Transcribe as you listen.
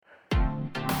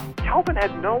Calvin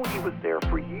had known he was there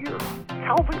for years.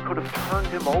 Calvin could have turned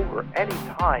him over any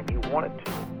time he wanted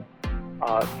to.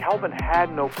 Calvin had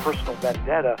no personal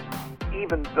vendetta,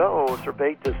 even though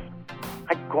Servetus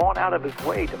had gone out of his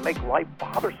way to make life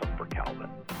bothersome for Calvin.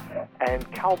 And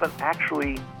Calvin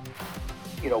actually,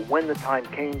 when the time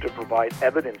came to provide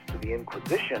evidence to the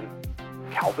Inquisition,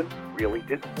 Calvin really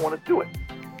didn't want to do it.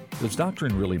 Does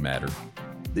doctrine really matter?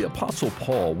 The Apostle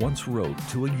Paul once wrote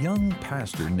to a young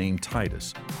pastor named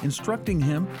Titus, instructing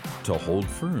him to hold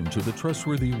firm to the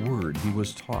trustworthy word he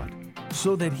was taught,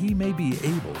 so that he may be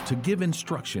able to give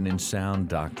instruction in sound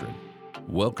doctrine.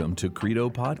 Welcome to Credo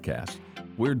Podcast,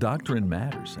 where doctrine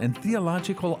matters and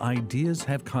theological ideas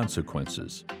have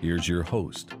consequences. Here's your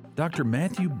host, Dr.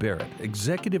 Matthew Barrett,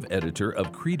 Executive Editor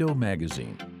of Credo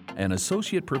Magazine and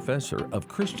Associate Professor of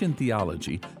Christian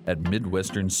Theology at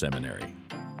Midwestern Seminary.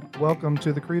 Welcome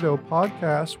to the Credo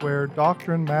Podcast, where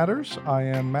doctrine matters. I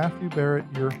am Matthew Barrett,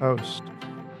 your host.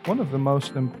 One of the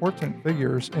most important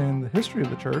figures in the history of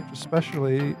the church,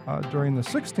 especially during the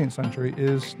 16th century,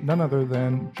 is none other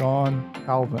than John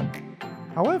Calvin.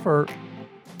 However,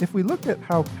 if we look at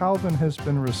how Calvin has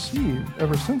been received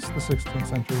ever since the 16th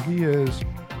century, he is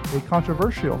a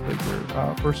controversial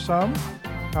figure. For some,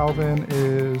 Calvin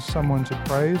is someone to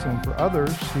praise, and for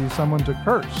others, he's someone to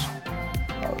curse.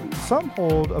 Some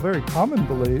hold a very common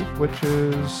belief, which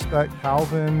is that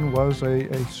Calvin was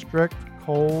a strict,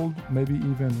 cold, maybe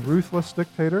even ruthless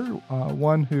dictator,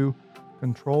 one who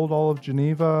controlled all of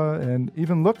Geneva and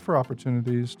even looked for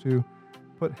opportunities to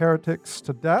put heretics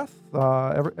to death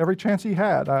every chance he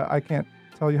had. I can't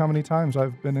tell you how many times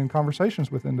I've been in conversations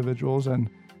with individuals, and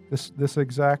this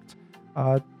exact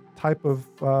type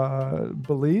of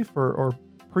belief or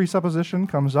presupposition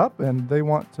comes up, and they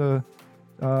want to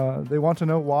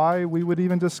know why we would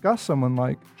even discuss someone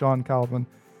like John Calvin.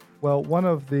 Well, one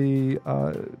of the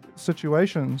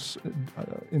situations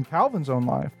in Calvin's own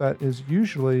life that is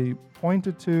usually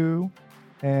pointed to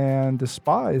and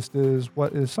despised is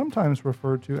what is sometimes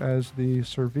referred to as the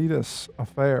Servetus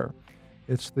affair.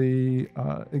 It's the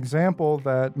example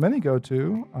that many go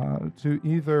to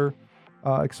either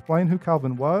explain who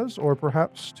Calvin was, or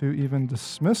perhaps to even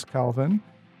dismiss Calvin,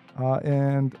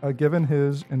 and given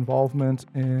his involvement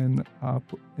in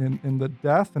the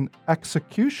death and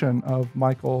execution of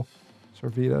Michael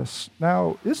Servetus.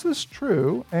 Now, is this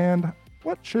true? And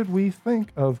what should we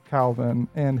think of Calvin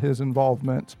and his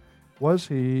involvement? Was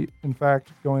he, in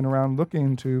fact, going around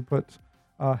looking to put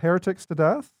heretics to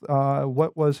death?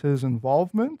 What was his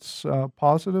involvement,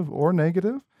 positive or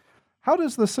negative? How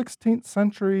does the 16th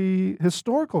century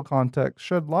historical context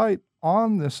shed light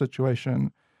on this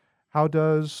situation? How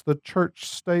does the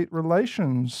church-state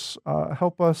relations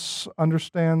help us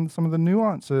understand some of the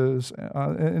nuances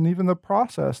and even the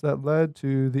process that led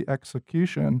to the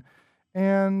execution?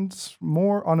 And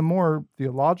on a more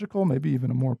theological, maybe even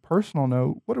a more personal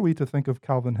note, what are we to think of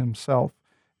Calvin himself?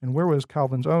 And where was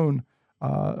Calvin's own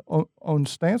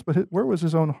stance, but where was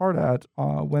his own heart at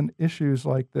when issues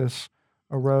like this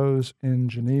arose in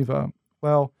Geneva?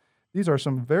 Well, these are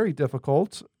some very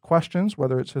difficult questions,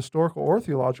 whether it's historical or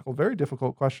theological, very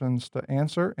difficult questions to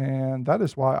answer, and that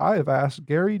is why I have asked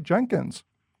Gary Jenkins,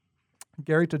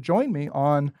 to join me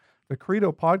on the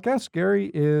Credo Podcast.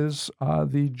 Gary is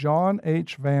the John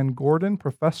H. Van Gordon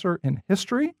Professor in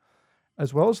History,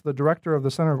 as well as the Director of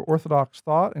the Center of Orthodox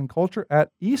Thought and Culture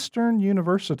at Eastern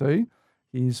University.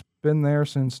 He's been there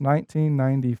since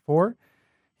 1994.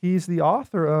 He's the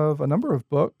author of a number of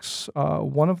books,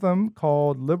 one of them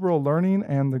called Liberal Learning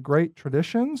and the Great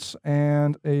Traditions,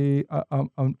 and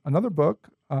another book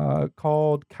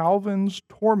called Calvin's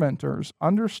Tormentors,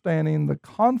 Understanding the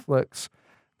Conflicts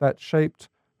that Shaped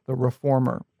the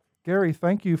Reformer. Gary,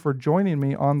 thank you for joining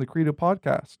me on the Credo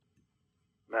Podcast.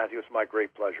 Matthew, it's my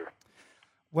great pleasure.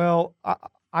 Well,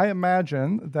 I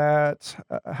imagine that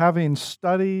having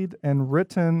studied and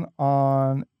written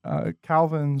on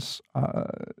Calvin's,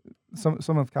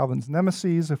 some of Calvin's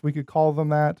nemesis, if we could call them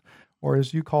that, or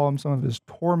as you call them, some of his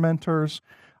tormentors,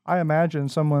 I imagine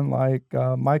someone like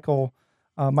Michael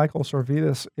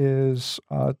Servetus is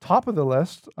top of the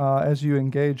list as you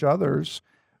engage others.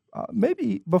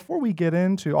 Maybe before we get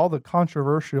into all the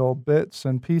controversial bits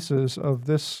and pieces of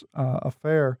this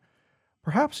affair,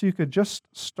 perhaps you could just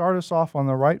start us off on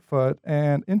the right foot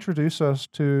and introduce us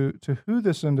to who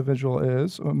this individual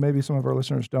is. Maybe some of our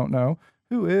listeners don't know.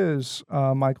 Who is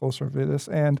Michael Servetus,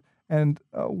 and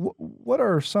what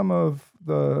are some of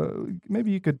the,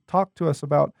 maybe you could talk to us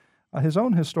about his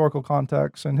own historical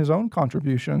context and his own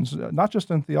contributions, not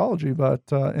just in theology, but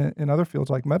in other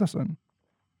fields like medicine.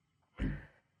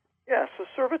 Yeah, so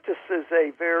Servetus is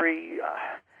a very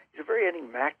a very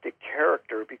enigmatic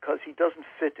character because he doesn't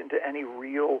fit into any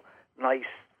real nice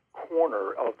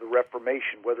corner of the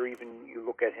Reformation, whether even you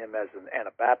look at him as an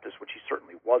Anabaptist, which he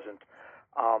certainly wasn't,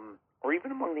 or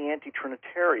even among the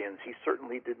anti-Trinitarians, he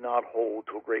certainly did not hold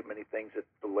to a great many things that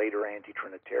the later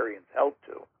anti-Trinitarians held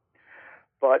to.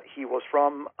 But he was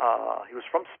from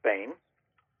Spain,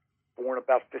 born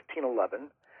about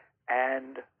 1511,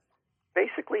 and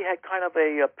basically had kind of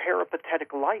a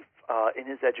peripatetic life in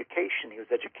his education. He was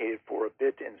educated for a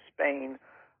bit in Spain,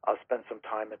 spent some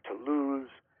time at Toulouse.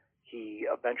 He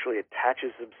eventually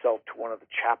attaches himself to one of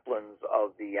the chaplains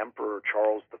of the Emperor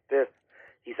Charles V.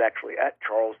 He's actually at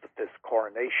Charles V's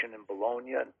coronation in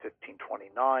Bologna in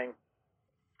 1529.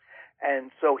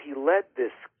 And so he led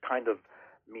this kind of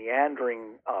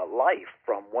meandering life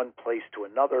from one place to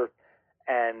another,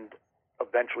 and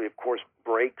eventually, of course,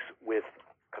 breaks with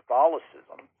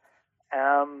Catholicism,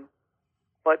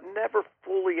 but never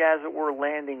fully, as it were,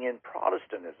 landing in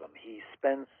Protestantism. He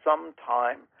spends some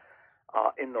time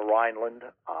in the Rhineland,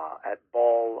 at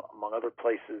Ball, among other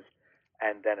places,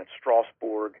 and then at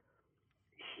Strasbourg.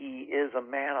 He is a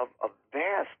man of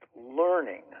vast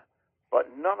learning, but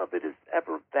none of it is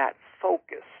ever that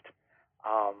focused.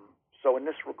 So in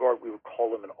this regard, we would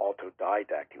call him an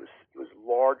autodidact. He was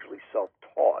largely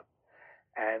self-taught,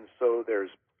 and so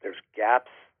there's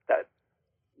gaps that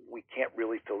we can't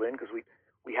really fill in because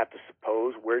we have to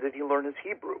suppose, where did he learn his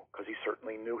Hebrew? Because he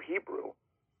certainly knew Hebrew.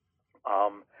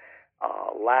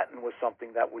 Latin was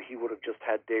something that he would have just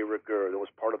had de rigueur. That was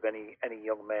part of any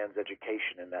young man's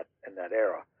education in that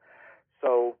era.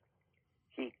 So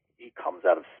he comes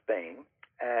out of Spain,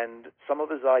 and some of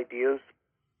his ideas,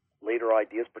 later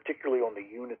ideas, particularly on the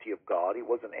unity of God, he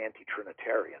was an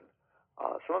anti-Trinitarian.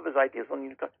 Some of his ideas on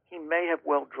unity of God, he may have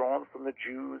well drawn from the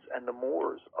Jews and the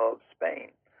Moors of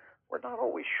Spain. We're not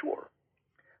always sure.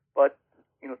 But,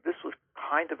 this was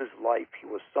kind of his life. He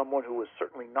was someone who was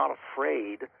certainly not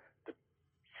afraid to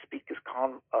speak his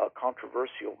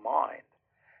controversial mind.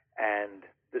 And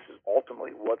this is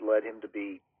ultimately what led him to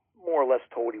be more or less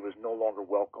told he was no longer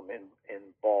welcome in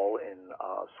Ball in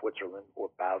Switzerland, or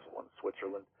Basel in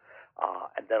Switzerland,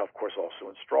 and then, of course, also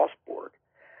in Strasbourg.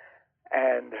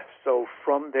 And so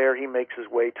from there, he makes his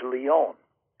way to Lyon.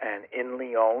 And in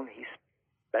Lyon, he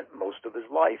spent most of his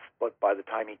life. But by the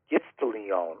time he gets to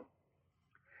Lyon,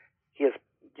 he has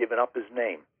given up his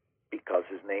name, because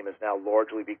his name has now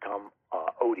largely become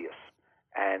odious.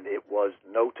 And it was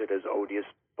noted as odious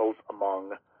both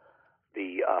among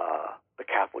the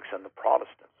Catholics and the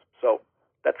Protestants. So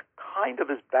that's kind of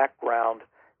his background.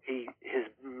 His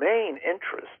main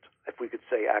interest, if we could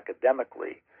say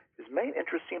academically, his main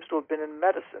interest seems to have been in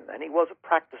medicine, and he was a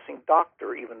practicing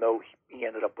doctor, even though he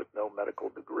ended up with no medical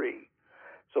degree.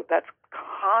 So that's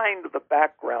kind of the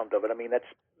background of it. I mean, that's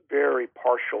very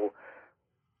partial,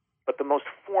 but the most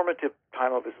formative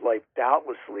time of his life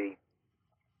doubtlessly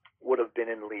would have been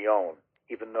in Lyon,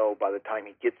 even though by the time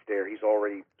he gets there, he's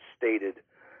already stated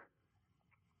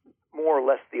more or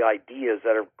less the ideas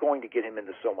that are going to get him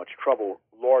into so much trouble,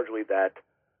 largely that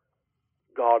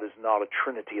God is not a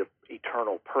trinity of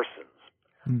eternal persons.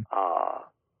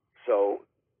 So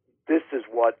this is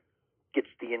what gets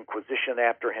the Inquisition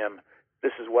after him.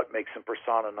 This is what makes him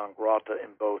persona non grata in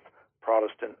both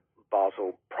Protestant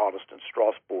Basel, Protestant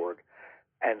Strasbourg.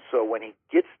 And so when he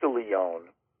gets to Lyon,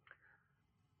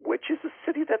 which is a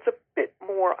city that's a bit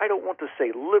more, I don't want to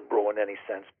say liberal in any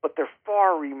sense, but they're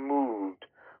far removed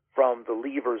from the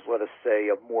levers, let us say,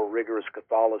 of more rigorous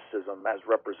Catholicism as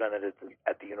represented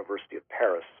at the University of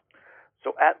Paris.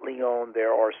 So at Lyon,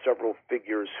 there are several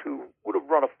figures who would have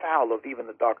run afoul of even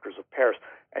the doctors of Paris.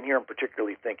 And here I'm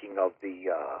particularly thinking of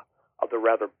the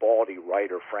rather baldy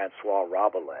writer Francois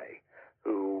Rabelais,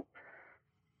 who,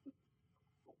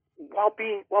 while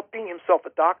being himself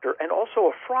a doctor and also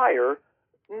a friar,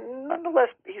 nonetheless,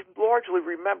 he's largely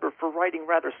remembered for writing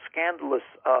rather scandalous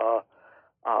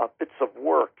bits of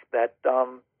work that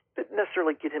didn't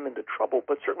necessarily get him into trouble,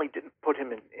 but certainly didn't put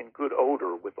him in good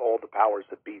odor with all the powers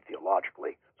that be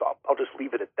theologically. So I'll just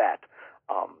leave it at that.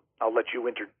 I'll let you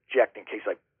interject in case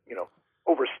I,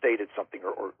 overstated something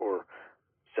or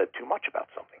said too much about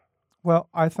something. Well,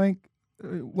 I think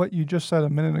what you just said a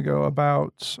minute ago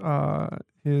about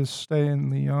his stay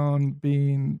in Lyon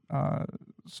being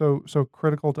so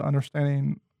critical to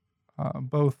understanding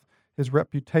both his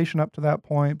reputation up to that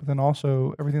point, but then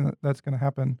also everything that's going to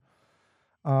happen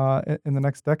in the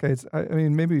next decades. I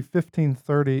mean, maybe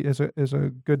 1530 is a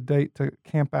good date to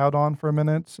camp out on for a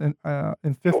minute. In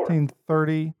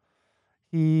 1530,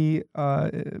 he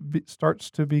starts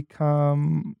to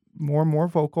become more and more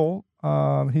vocal.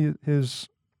 His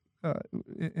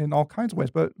in all kinds of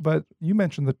ways. But you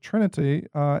mentioned the Trinity,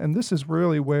 and this is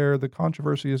really where the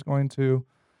controversy is going to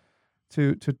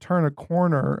turn a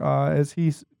corner as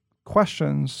he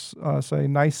questions, say,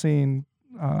 Nicene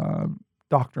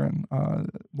doctrine,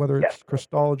 whether it's Yes.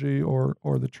 Christology or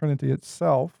the Trinity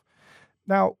itself.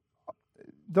 Now,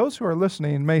 those who are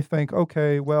listening may think,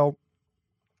 okay, well,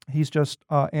 he's just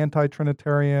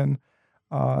anti-Trinitarian,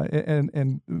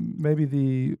 and maybe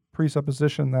the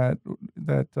presupposition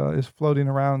that is floating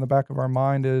around in the back of our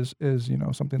mind is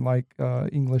something like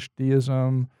English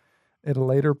deism at a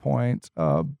later point.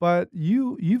 But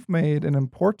you've made an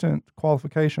important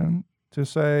qualification to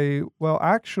say, well,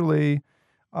 actually,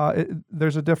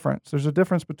 there's a difference. There's a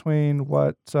difference between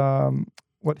what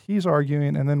he's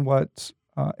arguing and then what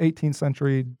 18th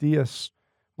century deists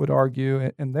would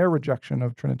argue in their rejection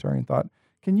of Trinitarian thought.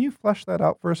 Can you flesh that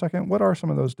out for a second? What are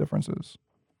some of those differences?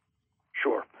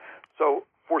 Sure. So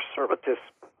for Servetus,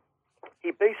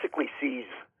 he basically sees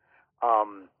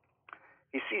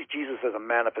Jesus as a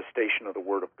manifestation of the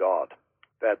Word of God,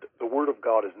 that the Word of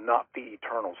God is not the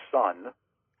eternal Son,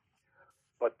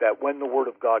 but that when the Word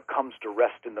of God comes to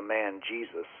rest in the man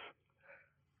Jesus,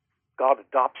 God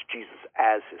adopts Jesus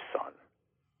as his Son,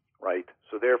 right?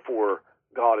 So therefore,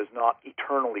 God is not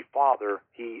eternally Father.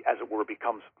 He, as it were,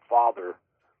 becomes Father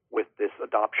with this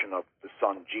adoption of the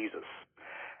Son Jesus.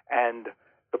 And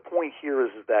the point here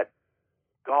is that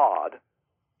God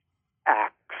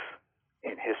acts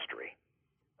in history,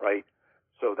 right?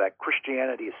 So that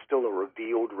Christianity is still a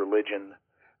revealed religion.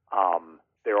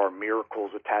 There are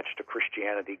miracles attached to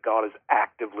Christianity. God is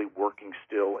actively working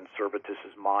still in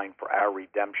Servetus's mind for our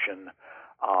redemption.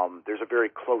 There's a very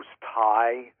close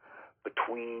tie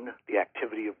between the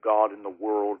activity of God in the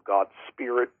world, God's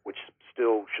Spirit, which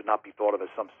still should not be thought of as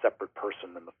some separate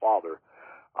person than the Father.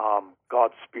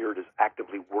 God's Spirit is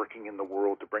actively working in the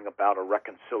world to bring about a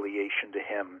reconciliation to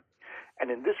him. And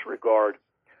in this regard,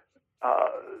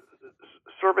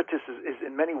 Servetus is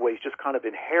in many ways just kind of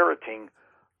inheriting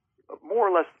more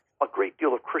or less a great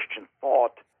deal of Christian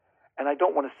thought. And I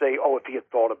don't want to say, if he had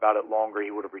thought about it longer,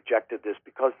 he would have rejected this,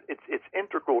 because it's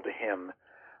integral to him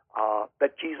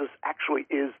that Jesus actually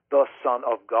is the Son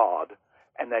of God,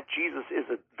 and that Jesus is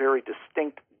a very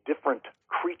distinct, different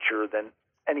creature than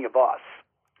any of us.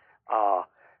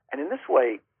 And in this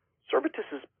way, Servetus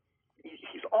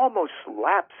he's almost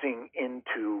lapsing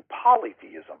into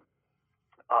polytheism,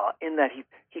 in that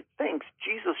he thinks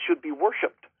Jesus should be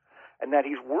worshipped and that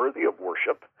he's worthy of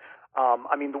worship.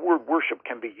 The word worship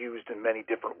can be used in many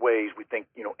different ways. We think,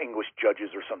 English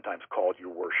judges are sometimes called your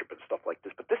worship and stuff like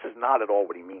this, but this is not at all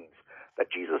what he means. That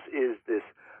Jesus is this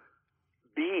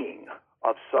being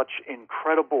of such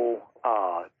incredible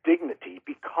dignity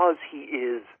because he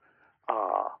is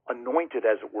anointed,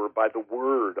 as it were, by the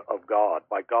Word of God,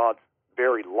 by God's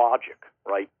very logic,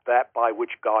 right? That by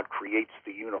which God creates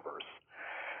the universe.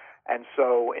 And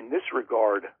so in this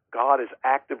regard, God is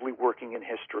actively working in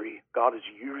history. God is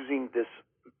using this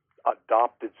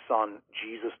adopted Son,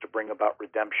 Jesus, to bring about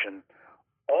redemption.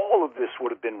 All of this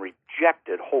would have been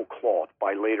rejected whole cloth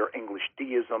by later English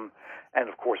deism, and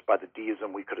of course by the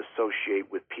deism we could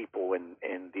associate with people in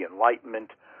the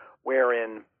Enlightenment,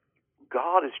 wherein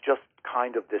God is just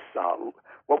kind of this,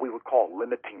 what we would call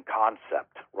limiting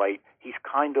concept, right? He's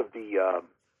kind of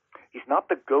he's not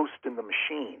the ghost in the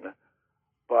machine,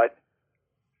 but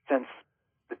since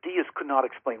the deists could not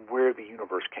explain where the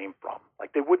universe came from,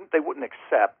 like they wouldn't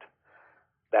accept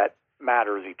that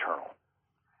matter is eternal.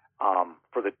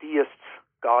 For the deists,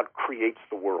 God creates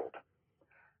the world,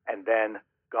 and then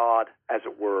God, as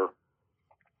it were,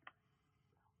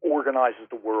 organizes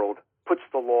the world, puts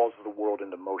the laws of the world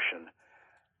into motion,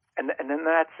 and then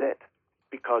that's it.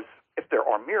 Because if there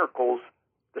are miracles,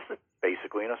 this is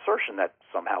basically an assertion that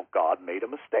somehow God made a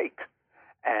mistake.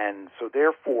 And so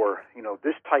therefore,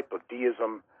 this type of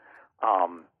deism,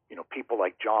 people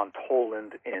like John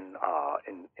Toland in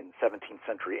 17th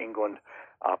century England,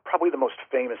 probably the most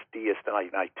famous deist, and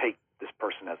I take this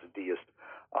person as a deist,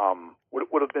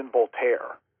 would have been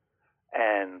Voltaire.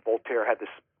 And Voltaire had this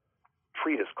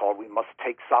treatise called We Must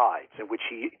Take Sides, in which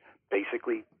he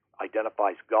basically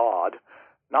identifies God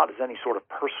not as any sort of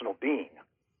personal being,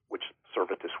 which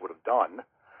Servetus would have done,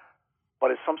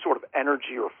 but as some sort of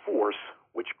energy or force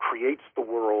which creates the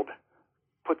world,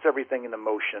 puts everything into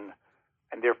motion,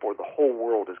 and therefore the whole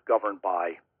world is governed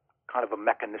by kind of a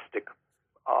mechanistic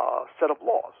set of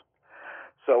laws.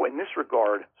 So in this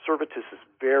regard, Servetus is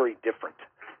very different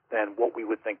than what we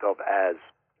would think of as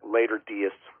later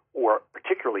deists, or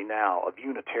particularly now of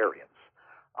Unitarians.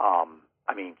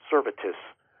 Servetus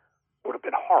would have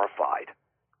been horrified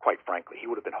quite frankly, he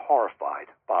would have been horrified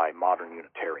by modern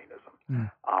Unitarianism.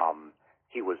 Mm.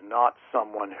 He was not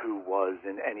someone who was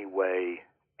in any way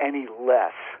any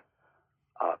less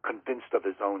convinced of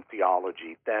his own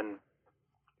theology than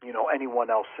anyone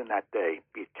else in that day,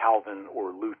 be it Calvin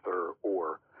or Luther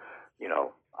or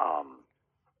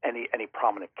any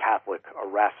prominent Catholic,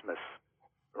 Erasmus,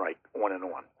 right, on and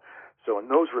on. So in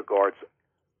those regards,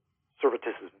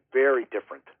 Servetus is very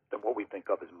different than what we think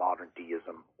of as modern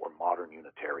deism or modern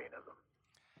Unitarianism.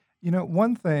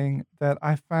 One thing that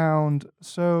I found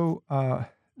so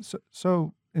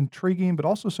intriguing, but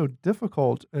also so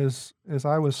difficult as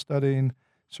I was studying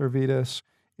Servetus,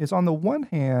 is on the one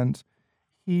hand,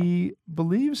 he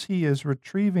believes he is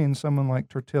retrieving someone like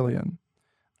Tertullian.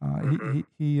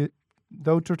 He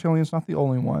though Tertullian's not the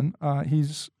only one,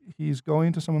 he's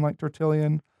going to someone like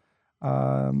Tertullian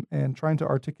and trying to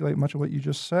articulate much of what you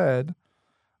just said.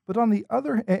 But on the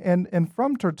other, and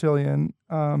from Tertullian,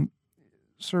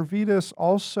 Servetus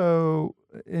also,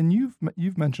 and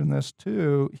you've mentioned this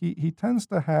too, he tends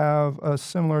to have a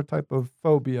similar type of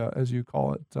phobia, as you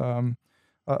call it,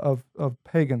 of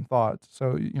pagan thought.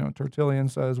 So Tertullian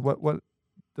says, what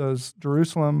does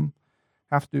Jerusalem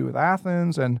have to do with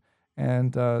Athens? And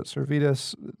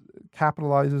Servetus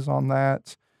capitalizes on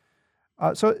that.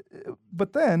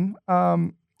 But then,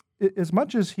 as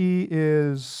much as he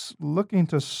is looking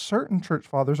to certain church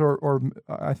fathers, or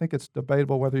I think it's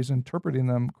debatable whether he's interpreting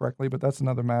them correctly, but that's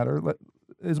another matter.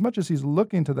 As much as he's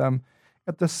looking to them,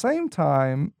 at the same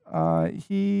time,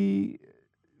 he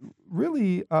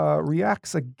really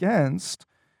reacts against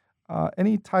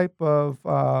any type of,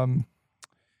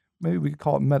 maybe we could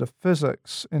call it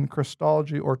metaphysics in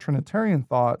Christology or Trinitarian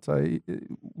thought,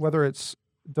 whether it's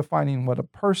defining what a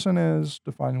person is,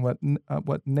 defining what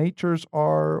natures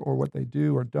are, or what they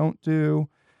do or don't do.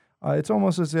 It's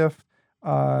almost as if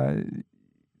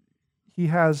he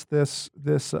has this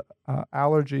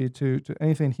allergy to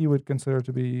anything he would consider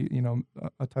to be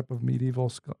a type of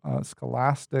medieval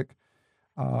scholastic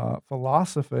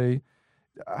philosophy.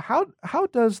 How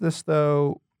does this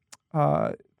though?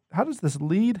 How does this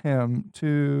lead him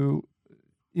to?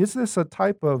 Is this a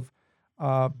type of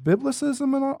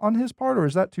biblicism on his part, or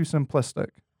is that too simplistic?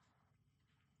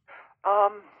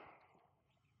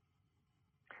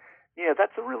 Yeah,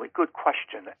 that's a really good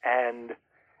question, and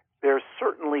there's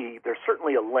certainly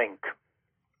a link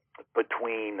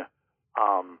between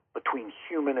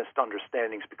humanist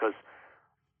understandings, because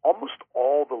almost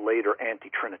all the later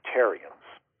anti-Trinitarians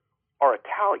are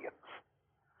Italians,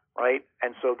 right?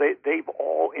 And so they've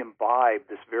all imbibed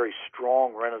this very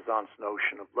strong Renaissance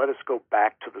notion of let us go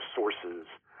back to the sources,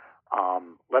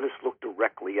 let us look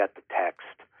directly at the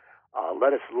text,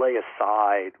 let us lay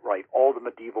aside, right, all the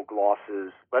medieval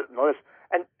glosses,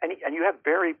 and you have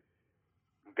very,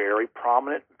 very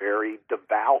prominent, very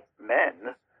devout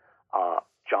men,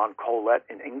 John Colet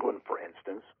in England, for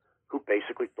instance, who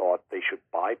basically thought they should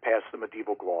bypass the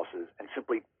medieval glosses and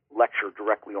simply lecture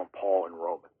directly on Paul and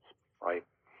Romans, right?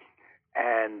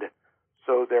 And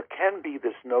so there can be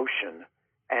this notion,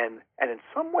 and in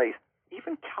some ways,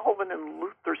 even Calvin and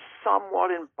Luther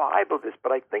somewhat imbibe of this,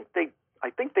 but I think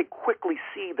they quickly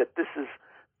see that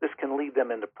this can lead them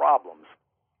into problems.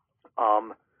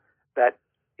 That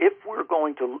if we're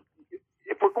going to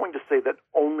say that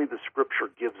only the Scripture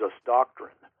gives us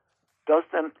doctrine, does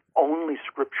then only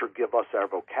Scripture give us our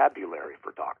vocabulary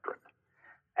for doctrine?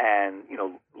 And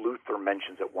Luther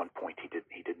mentions at one point he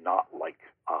did not like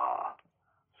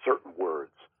certain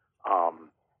words,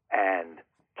 and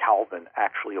Calvin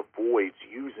actually avoids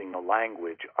using the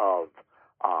language of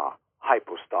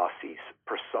hypostasis,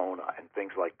 persona, and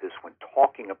things like this when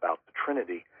talking about the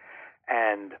Trinity.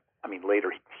 And I mean,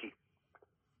 later he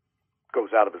goes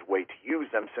out of his way to use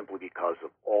them simply because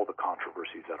of all the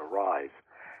controversies that arise.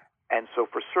 And so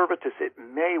for Servetus, it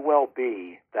may well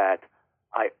be that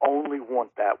I only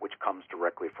want that which comes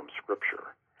directly from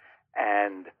Scripture.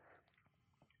 And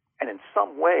in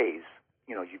some ways,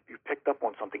 you picked up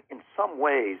on something. In some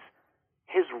ways,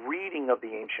 his reading of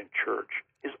the ancient church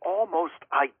is almost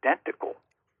identical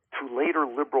to later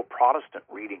liberal Protestant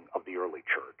reading of the early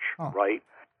church, right?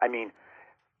 I mean,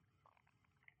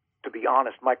 to be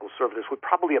honest, Michael Servetus would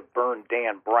probably have burned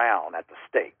Dan Brown at the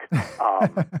stake,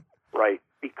 right?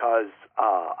 Because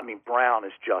Brown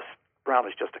is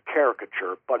just a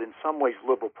caricature. But in some ways,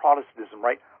 liberal Protestantism,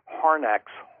 right?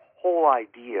 Harnack's whole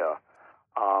idea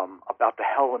about the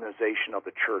Hellenization of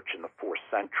the church in the 4th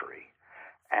century.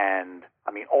 And,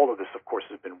 all of this, of course,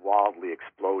 has been wildly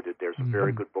exploded. There's a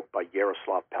very good book by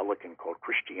Yaroslav Pelikan called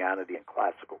Christianity and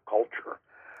Classical Culture,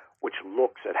 which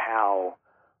looks at how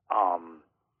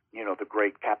the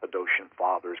great Cappadocian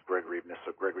fathers, Gregory of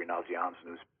Nyssa, Gregory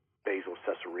Nazianzus, Basil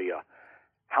Caesarea,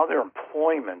 how their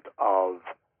employment of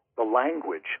the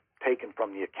language taken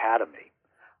from the academy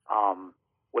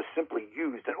was simply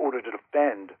used in order to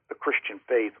defend the Christian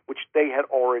faith, which they had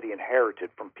already inherited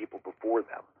from people before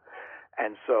them.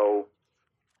 And so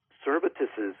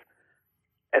Servetus's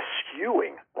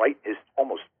eschewing, right, his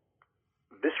almost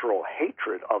visceral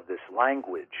hatred of this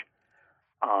language,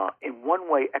 in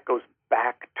one way echoes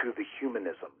back to the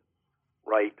humanism,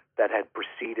 right, that had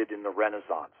preceded in the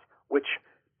Renaissance, which,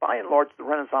 by and large, the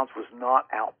Renaissance was not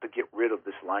out to get rid of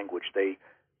this language. They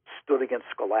stood against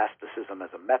scholasticism as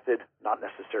a method, not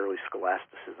necessarily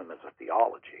scholasticism as a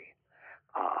theology.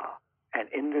 And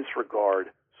in this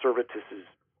regard, Servetus's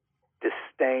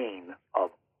disdain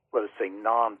of, let us say,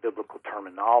 non-biblical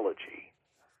terminology,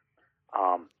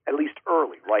 at least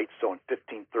early, right? So in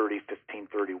 1530,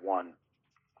 1531,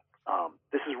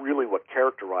 this is really what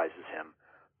characterizes him.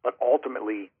 But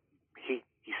ultimately, he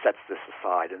sets this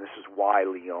aside, and this is why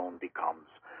Lyon becomes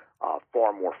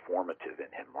far more formative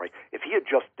in him, right? If he had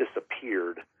just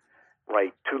disappeared,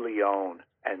 right, to Lyon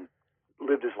and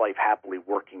lived his life happily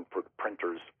working for the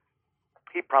printers,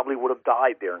 he probably would have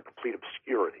died there in complete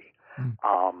obscurity.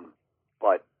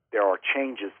 But there are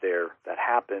changes there that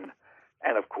happen,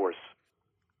 and of course,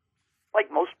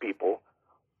 like most people,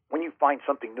 when you find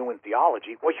something new in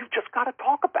theology, well, you've just got to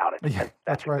talk about it. Yeah,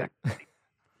 that's right. Exactly.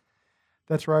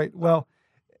 That's right. Well,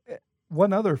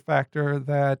 one other factor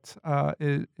that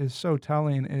is so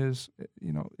telling is,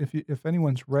 if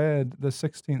anyone's read the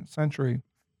 16th century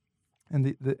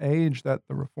and the age that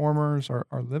the reformers are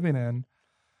living in,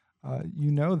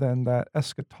 then that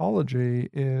eschatology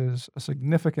is a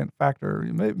significant factor.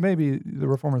 Maybe the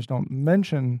reformers don't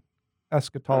mention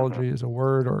eschatology as a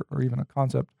word or even a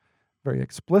concept very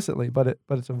explicitly, but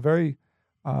it's a very,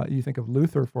 you think of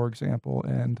Luther, for example,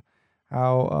 and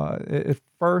how at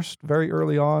first, very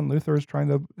early on, Luther is trying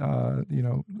to,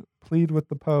 plead with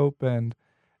the Pope and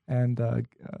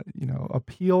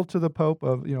appeal to the Pope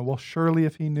of, well, surely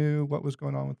if he knew what was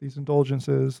going on with these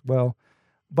indulgences, well,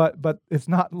 but it's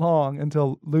not long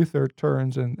until Luther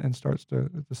turns and starts to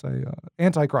say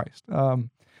Antichrist.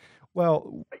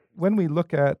 Well, when we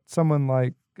look at someone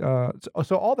like,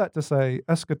 so all that to say,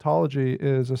 eschatology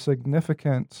is a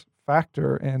significant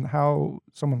factor in how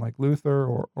someone like Luther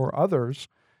or others,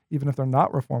 even if they're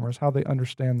not reformers, how they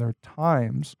understand their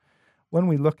times. When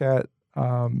we look at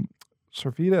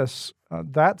Servetus,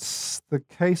 that's the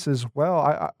case as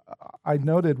well. I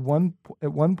noted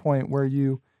at one point where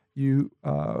you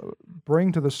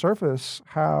bring to the surface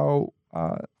how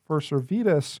for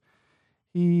Servetus,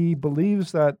 he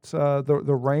believes that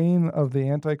the reign of the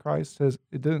Antichrist it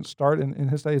didn't start in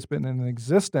his day; it's been in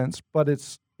existence. But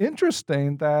it's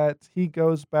interesting that he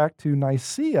goes back to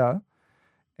Nicaea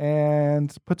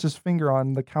and puts his finger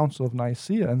on the Council of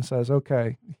Nicaea and says,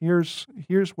 "Okay, here's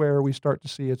where we start to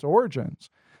see its origins."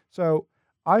 So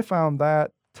I found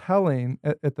that telling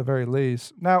at the very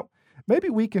least. Now, maybe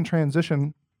we can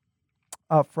transition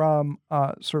from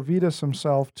Servetus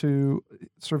himself to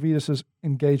Servetus's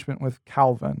engagement with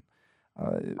Calvin,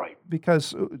 Right.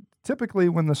 because typically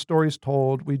when the story's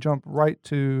told, we jump right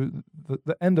to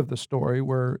the end of the story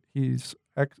where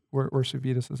where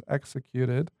Servetus is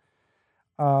executed.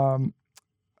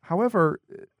 However,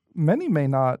 many may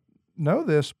not know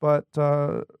this, but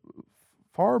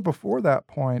far before that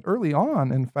point, early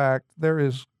on, in fact, there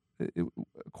is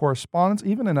correspondence,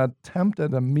 even an attempt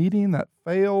at a meeting that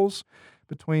fails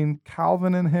between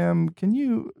Calvin and him. Can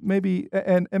you maybe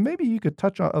you could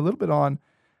touch a little bit on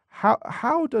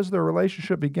how does their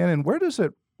relationship begin and where does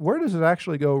it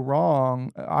actually go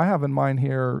wrong? I have in mind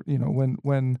here,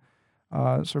 when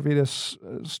Servetus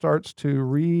starts to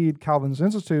read Calvin's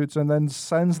Institutes and then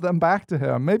sends them back to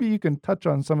him. Maybe you can touch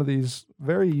on some of these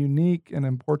very unique and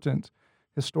important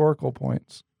historical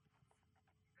points.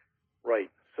 Right.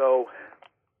 So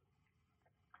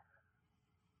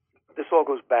this all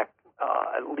goes back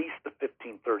at least to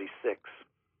 1536,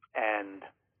 and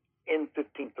in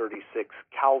 1536,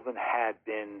 Calvin had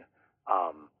been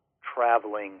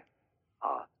traveling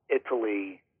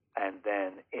Italy and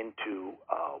then into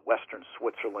western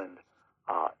Switzerland.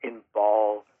 In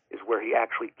Basel is where he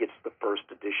actually gets the first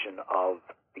edition of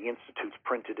the Institutes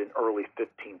printed in early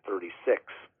 1536.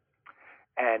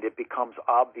 And it becomes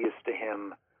obvious to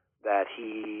him that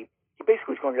he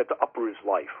basically is going to have to uproot his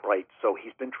life, right? So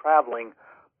he's been traveling,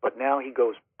 but now he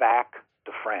goes back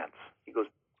to France. He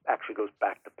actually goes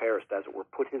back to Paris, as it were,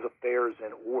 put his affairs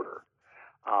in order,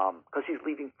 because he's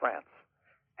leaving France.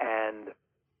 And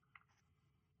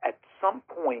at some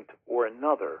point or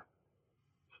another,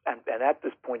 and at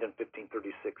this point in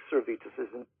 1536, Servetus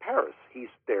is in Paris. He's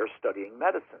there studying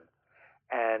medicine.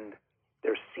 And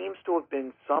there seems to have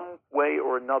been some way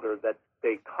or another that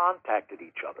they contacted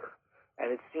each other.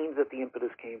 And it seems that the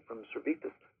impetus came from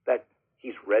Servetus, that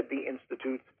he's read the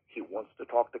Institutes, he wants to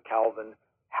talk to Calvin,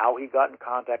 how he got in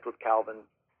contact with Calvin,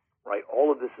 right?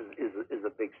 All of this is a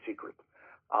big secret.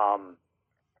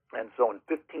 And so in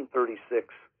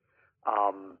 1536,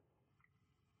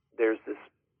 there's this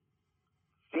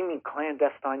seeming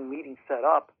clandestine meeting set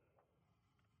up,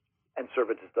 and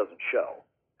Servetus doesn't show.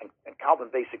 And Calvin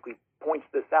basically points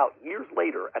this out years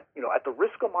later. At the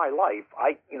risk of my life,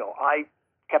 I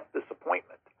kept this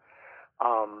appointment.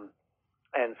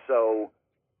 And so,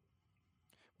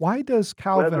 why does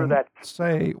Calvin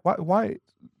say? Why?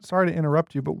 Sorry to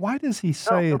interrupt you, but why does he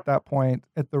say at that point,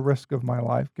 "At the risk of my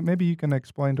life"? Maybe you can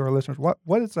explain to our listeners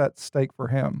what is at stake for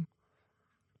him.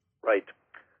 Right.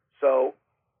 So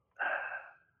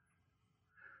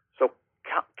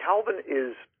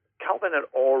Calvin had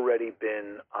already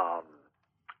been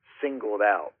singled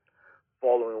out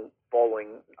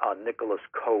following Nicholas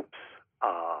Cope's.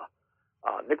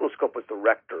 Nicholas Cope was the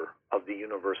rector of the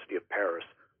University of Paris,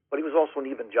 but he was also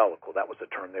an evangelical. That was the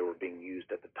term they were being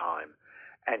used at the time.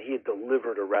 And he had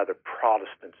delivered a rather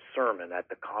Protestant sermon at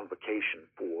the convocation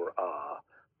for,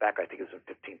 back I think it was in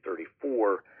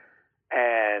 1534,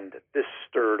 and this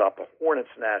stirred up a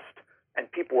hornet's nest,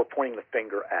 and people were pointing the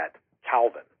finger at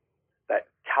Calvin, that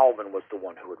Calvin was the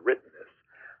one who had written this.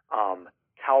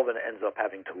 Calvin ends up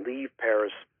having to leave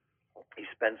Paris. He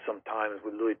spends some time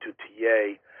with Louis du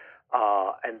Tillet,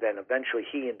 and then eventually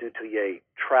he and du Tillet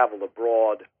travel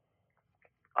abroad,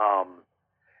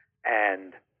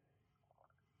 and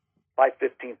by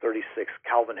 1536,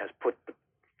 Calvin has put the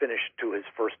finish to his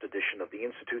first edition of the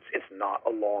Institutes. It's not a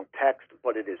long text,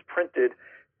 but it is printed,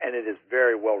 and it is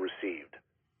very well received,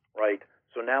 right?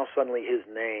 So now suddenly his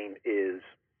name is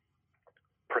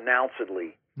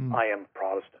pronouncedly, I am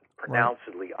Protestant.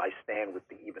 Pronouncedly, I stand with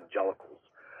the evangelicals.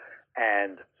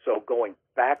 And so going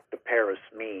back to Paris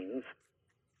means,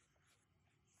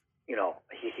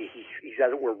 he's,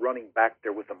 as it were, running back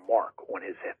there with a mark on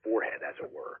his forehead, as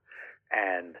it were.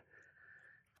 And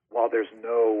while there's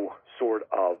no sort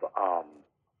of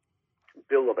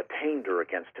bill of attainder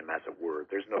against him, as it were,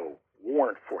 there's no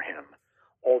warrant for him,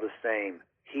 all the same,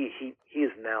 he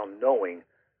is now knowing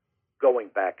going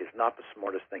back is not the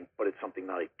smartest thing, but it's something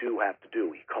that I do have to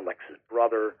do. He collects his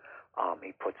brother,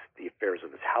 he puts the affairs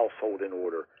of his household in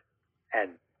order,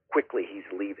 and quickly he's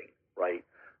leaving, right?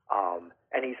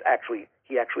 And he actually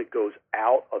goes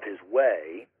out of his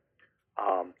way.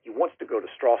 He wants to go to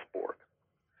Strasbourg,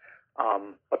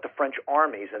 but the French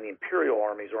armies and the imperial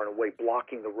armies are in a way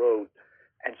blocking the road,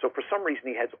 and so for some reason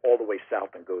he heads all the way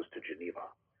south and goes to Geneva.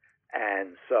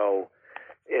 And so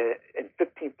in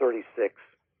 1536,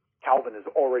 Calvin is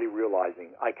already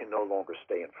realizing I can no longer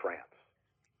stay in France.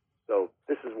 So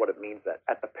this is what it means that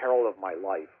at the peril of my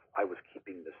life, I was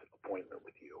keeping this appointment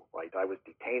with you, right? I was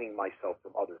detaining myself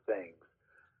from other things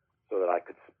so that I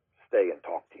could stay and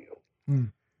talk to you.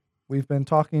 We've been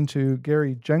talking to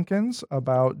Gary Jenkins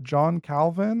about John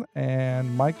Calvin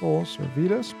and Michael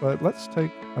Servetus, but let's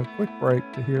take a quick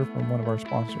break to hear from one of our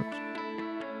sponsors.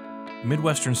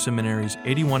 Midwestern Seminary's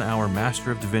 81-hour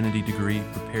Master of Divinity degree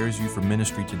prepares you for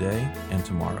ministry today and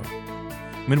tomorrow.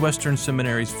 Midwestern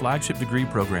Seminary's flagship degree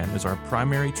program is our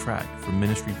primary track for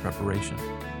ministry preparation.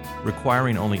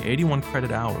 Requiring only 81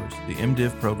 credit hours, the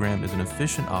MDiv program is an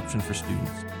efficient option for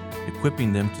students,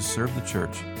 equipping them to serve the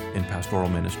church in pastoral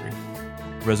ministry.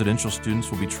 Residential students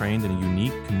will be trained in a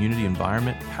unique community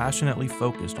environment passionately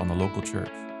focused on the local church.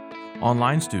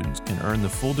 Online students can earn the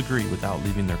full degree without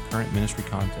leaving their current ministry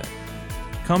context.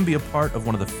 Come be a part of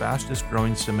one of the fastest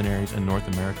growing seminaries in North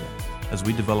America as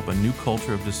we develop a new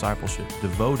culture of discipleship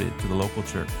devoted to the local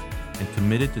church and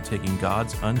committed to taking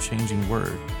God's unchanging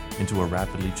word into a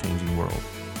rapidly changing world.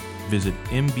 Visit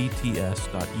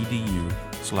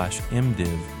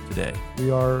mbts.edu/mdiv today. We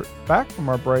are back from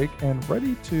our break and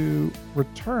ready to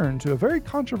return to a very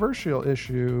controversial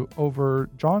issue over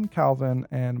John Calvin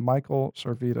and Michael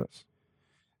Servetus.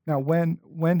 Now,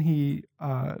 when he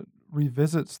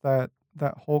revisits that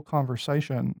whole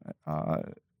conversation,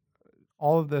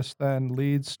 all of this then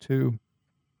leads to,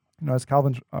 as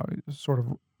Calvin's sort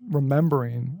of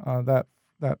remembering that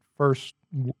first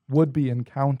would-be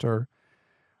encounter,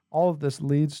 all of this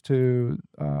leads to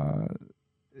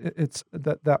it's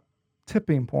that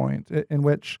tipping point in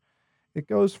which it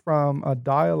goes from a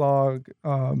dialogue,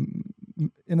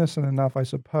 innocent enough, I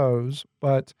suppose,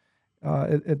 but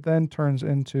it then turns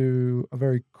into a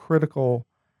very critical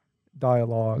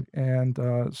dialogue, and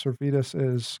Servetus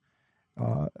is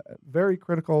very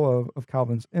critical of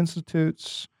Calvin's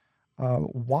Institutes.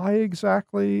 Why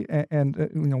exactly?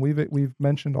 We've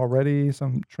mentioned already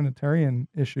some Trinitarian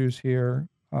issues here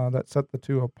that set the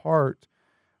two apart.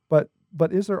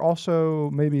 But is there also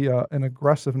maybe an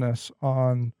aggressiveness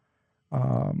on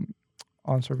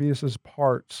Servetus's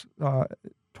part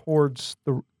towards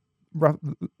the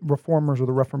reformers or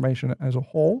the Reformation as a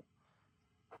whole?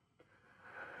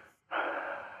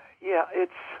 Yeah,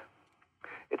 it's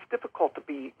difficult to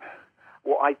be.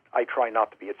 Well, I try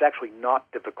not to be. It's actually not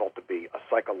difficult to be a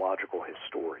psychological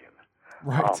historian.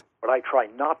 Right. But I try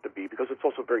not to be, because it's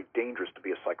also very dangerous to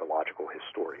be a psychological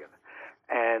historian.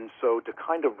 And so to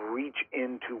kind of reach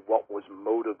into what was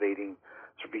motivating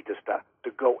Servetus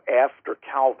to go after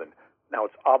Calvin. Now,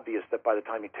 it's obvious that by the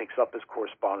time he takes up his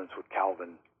correspondence with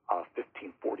Calvin,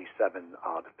 1547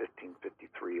 to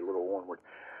 1553, a little onward,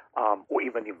 or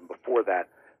even before that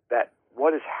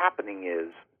what is happening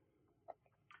is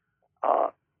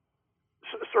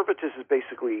Servetus is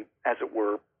basically, as it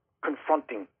were,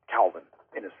 confronting Calvin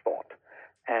in his thought.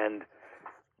 And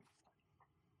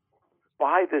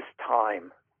by this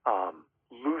time,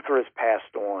 Luther has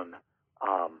passed on.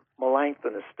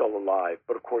 Melanchthon is still alive,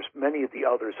 but of course many of the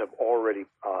others have already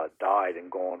died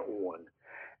and gone on.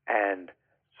 And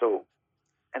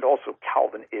also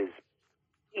Calvin is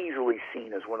easily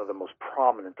seen as one of the most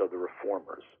prominent of the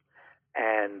reformers.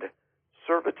 And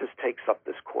Servetus takes up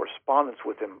this correspondence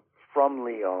with him from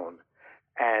Lyon,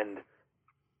 and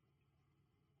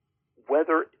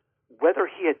whether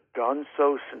he had done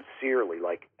so sincerely,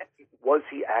 like, was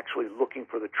he actually looking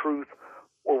for the truth,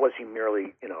 or was he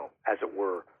merely, as it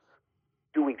were,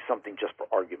 doing something just for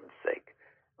argument's sake?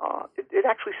 It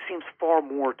actually seems far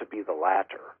more to be the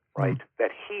latter, right?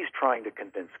 That he's trying to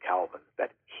convince Calvin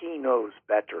that he knows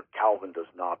better, Calvin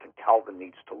does not, and Calvin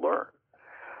needs to learn.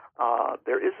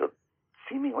 There is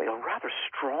seemingly a rather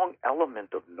strong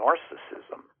element of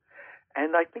narcissism.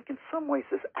 And I think in some ways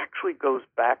this actually goes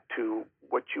back to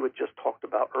what you had just talked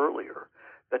about earlier,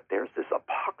 that there's this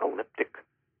apocalyptic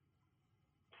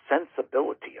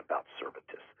sensibility about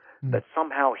Servetus, that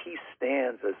somehow he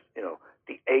stands as,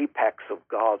 the apex of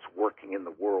God's working in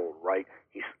the world, right?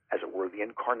 He's, as it were, the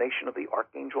incarnation of the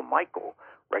Archangel Michael,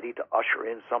 ready to usher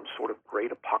in some sort of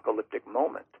great apocalyptic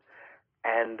moment.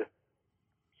 And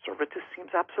Servetus seems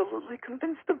absolutely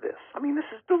convinced of this. I mean, this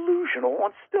is delusional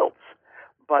on stilts.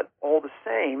 But all the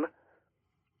same,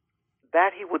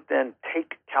 that he would then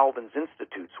take Calvin's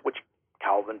Institutes, which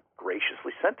Calvin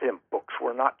graciously sent to him. Books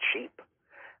were not cheap.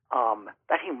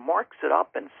 That he marks it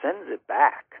up and sends it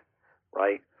back,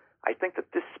 right? I think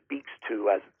that this speaks to,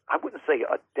 as I wouldn't say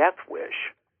a death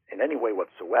wish in any way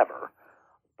whatsoever,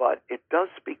 but it does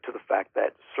speak to the fact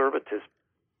that Servetus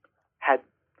had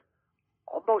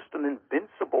almost an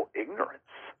invincible ignorance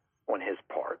on his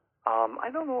part. I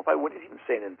don't know if I would even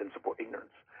say an invincible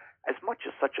ignorance, as much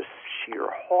as such a sheer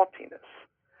haughtiness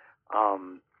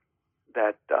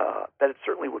that it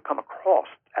certainly would come across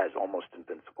as almost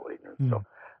invincible ignorance. So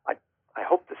I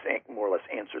hope this more or less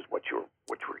answers what you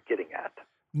were getting at.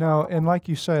 No, and like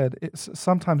you said,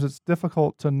 sometimes it's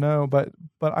difficult to know, but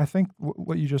I think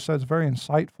what you just said is very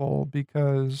insightful,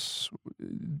 because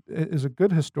as a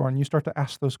good historian, you start to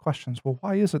ask those questions. Well,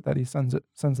 why is it that he sends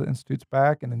the Institutes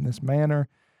back and in this manner?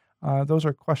 Those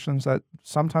are questions that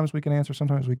sometimes we can answer,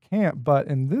 sometimes we can't. But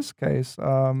in this case,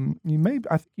 I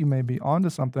think you may be onto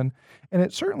something. And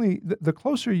it certainly, the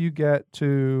closer you get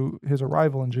to his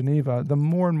arrival in Geneva, the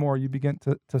more and more you begin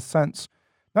to sense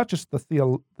not just the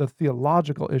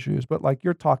theological issues, but like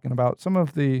you're talking about, some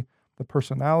of the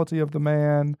personality of the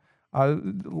man.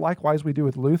 Likewise, we do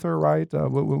with Luther, right?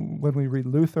 When we read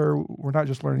Luther, we're not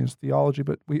just learning his theology,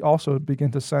 but we also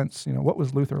begin to sense, what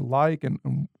was Luther like,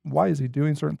 and why is he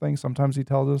doing certain things? Sometimes he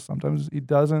tells us, sometimes he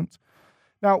doesn't.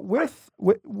 Now, with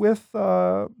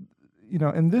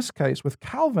in this case, with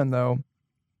Calvin, though,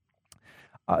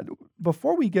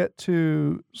 before we get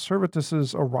to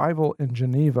Servetus's arrival in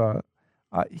Geneva,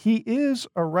 he is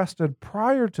arrested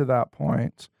prior to that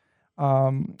point.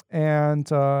 And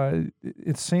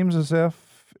it seems as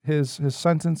if his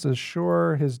sentence is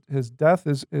sure, his death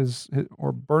is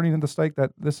or burning at the stake,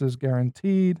 that this is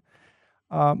guaranteed,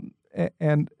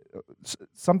 and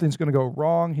something's going to go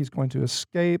wrong. He's going to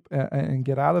escape and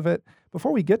get out of it.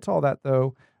 Before we get to all that,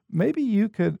 though, maybe you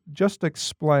could just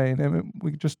explain, and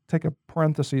we could just take a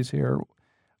parenthesis here.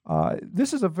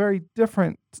 This is a very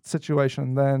different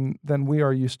situation than we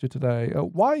are used to today.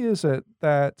 Why is it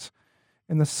that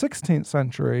in the 16th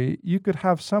century, you could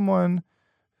have someone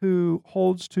who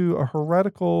holds to a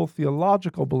heretical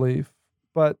theological belief,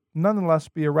 but nonetheless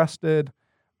be arrested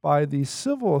by the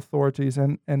civil authorities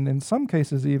and in some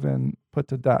cases even put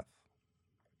to death?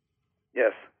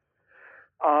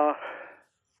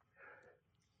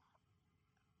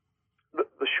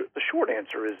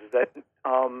 answer is that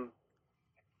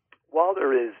while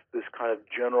there is this kind of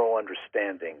general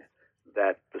understanding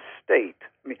that the state,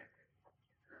 I mean,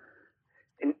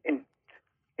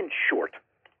 in short,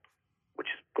 which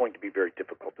is going to be very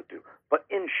difficult to do, but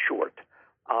in short,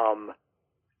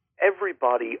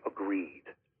 everybody agreed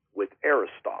with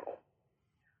Aristotle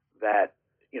that,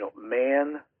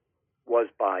 man was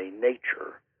by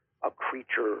nature a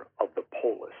creature of the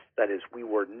polis. That is, we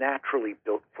were naturally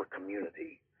built for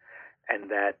community, and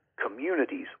that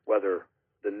communities, whether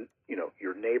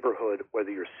your neighborhood,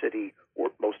 whether your city,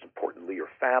 or most importantly your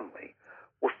family,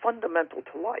 were fundamental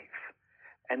to life.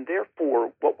 And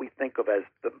therefore, what we think of as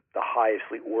the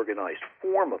highestly organized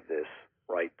form of this,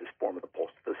 right, this form of the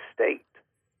polis, the state.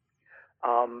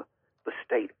 The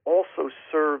state also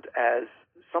served as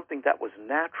something that was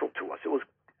natural to us. It was,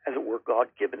 as it were,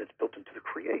 God-given. It's built into the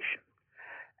creation.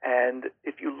 And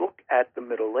if you look at the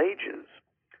Middle Ages,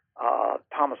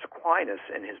 Thomas Aquinas,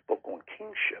 in his book on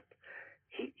kingship,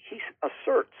 he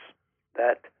asserts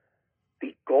that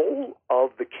the goal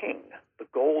of the king, the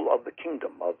goal of the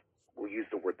kingdom of, we'll use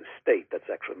the word the state, that's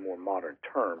actually a more modern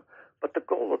term, but the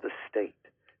goal of the state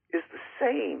is the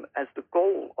same as the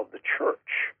goal of the church.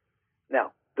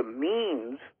 Now, the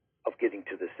means of getting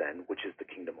to this end, which is the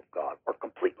kingdom of God, are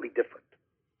completely different,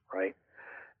 right?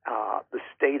 The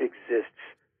state exists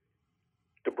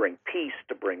to bring peace,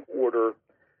 to bring order,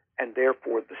 and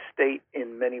therefore the state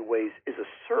in many ways is a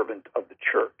servant of the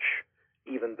church,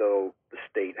 even though the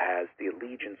state has the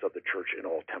allegiance of the church in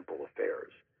all temporal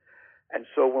affairs. And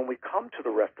so when we come to the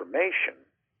Reformation,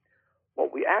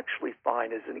 what we actually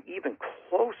find is an even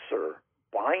closer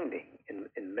binding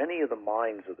in many of the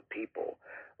minds of the people,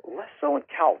 less so in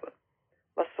Calvin,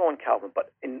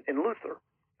 but in Luther,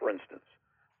 for instance,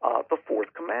 the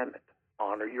fourth commandment,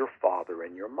 honor your father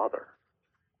and your mother.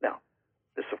 Now,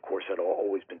 this, of course, had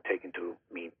always been taken to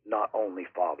mean not only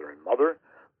father and mother,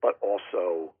 but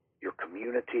also your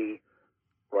community,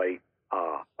 right?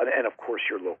 And of course,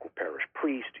 your local parish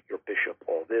priest, your bishop,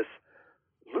 all this.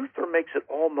 Luther makes it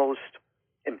almost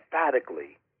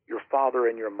emphatically, your father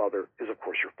and your mother is, of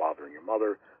course, your father and your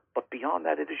mother, but beyond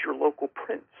that, it is your local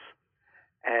prince.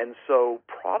 And so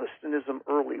Protestantism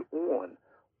early on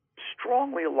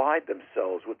strongly allied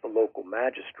themselves with the local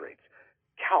magistrates.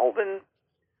 Calvin,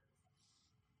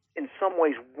 in some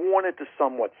ways, wanted to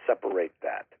somewhat separate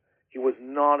that. He was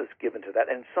not as given to that.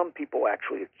 And some people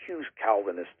actually accuse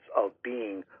Calvinists of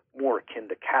being more akin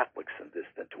to Catholics in this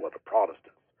than to other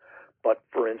Protestants. But,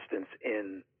 for instance,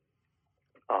 in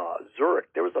Zurich,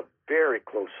 there was a very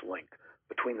close link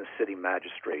between the city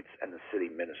magistrates and the city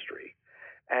ministry.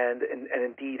 And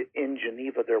indeed, in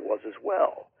Geneva, there was as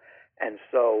well. And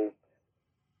so,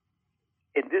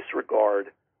 in this regard,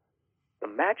 the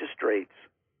magistrates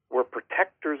were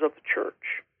protectors of the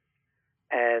church.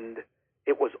 And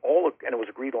it was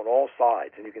agreed on all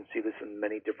sides, and you can see this in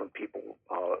many different people,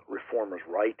 reformers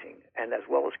writing, and as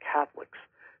well as Catholics.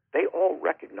 They all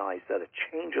recognized that a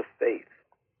change of faith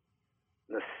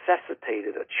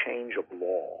necessitated a change of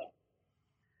law.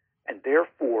 And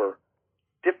therefore,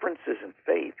 differences in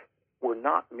faith were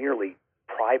not merely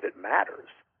private matters.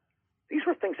 These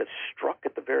were things that struck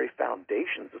at the very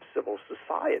foundations of civil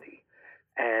society.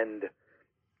 And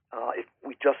if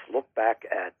we just look back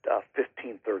at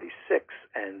 1536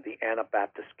 and the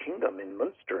Anabaptist kingdom in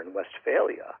Munster in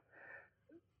Westphalia,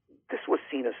 this was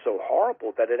seen as so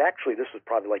horrible that this was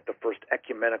probably like the first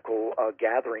ecumenical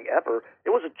gathering ever.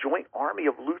 It was a joint army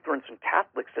of Lutherans and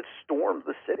Catholics that stormed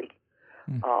the city.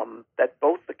 That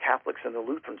both the Catholics and the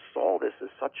Lutherans saw this as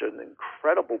such an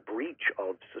incredible breach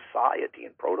of society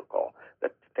and protocol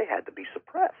that they had to be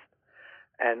suppressed.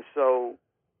 And so,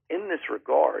 in this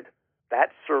regard,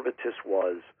 that Servetus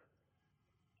was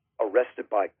arrested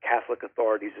by Catholic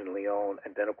authorities in Lyon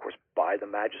and then, of course, by the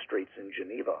magistrates in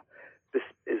Geneva. This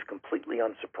is completely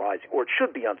unsurprising, or it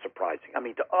should be unsurprising. I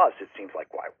mean, to us, it seems like,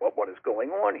 what is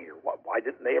going on here? Why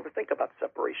didn't they ever think about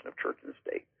separation of church and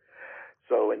state?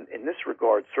 So in this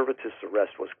regard, Servetus'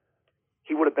 arrest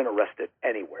he would have been arrested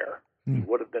anywhere. He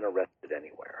would have been arrested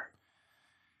anywhere.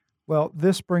 Well,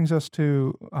 this brings us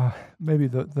to maybe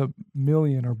the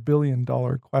million or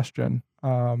billion-dollar question.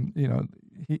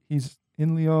 He's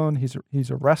in Lyon.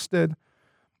 He's arrested.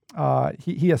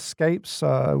 He escapes.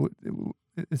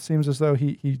 It seems as though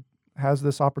he has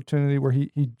this opportunity where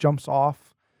he jumps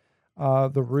off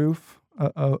the roof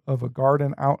of a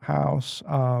garden outhouse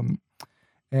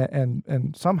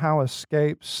and somehow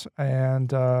escapes.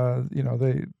 And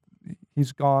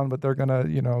he's gone, but they're going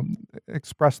to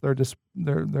express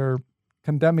they're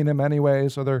condemning him anyway.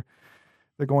 So they're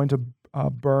going to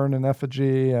burn an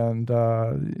effigy and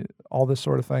all this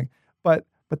sort of thing. But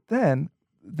then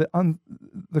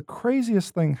the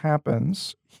craziest thing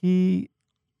happens. He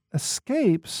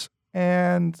escapes,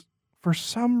 and for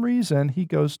some reason, he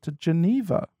goes to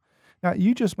Geneva. Now,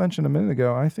 you just mentioned a minute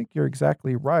ago, and I think you're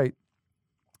exactly right,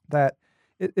 that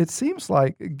it seems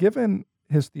like, given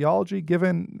his theology,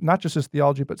 given not just his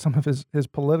theology, but some of his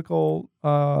political,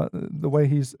 the way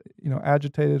he's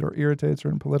agitated or irritated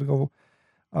certain political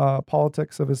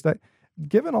politics of his day,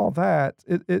 given all that,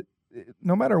 it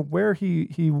no matter where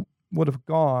he would have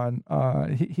gone,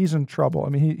 he's in trouble. I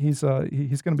mean, he's going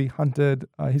to be hunted,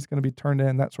 he's going to be turned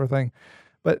in, that sort of thing.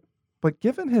 But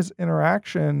given his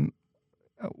interaction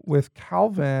with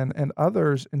Calvin and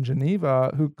others in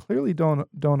Geneva who clearly don't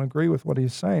agree with what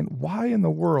he's saying, why in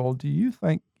the world do you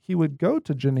think he would go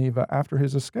to Geneva after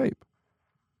his escape?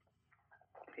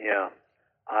 Yeah,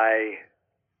 I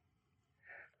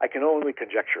can only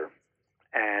conjecture,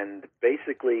 and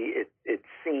basically it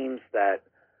seems that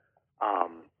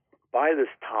by this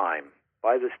time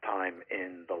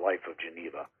in the life of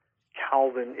Geneva,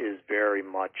 Calvin's very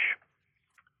much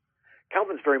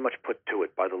put to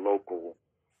it by the local,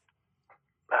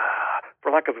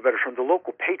 for lack of a better term, the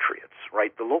local patriots,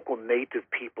 right? The local native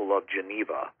people of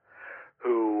Geneva,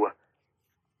 who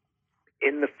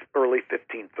in the early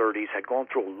 1530s had gone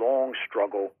through a long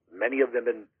struggle. Many of them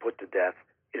had been put to death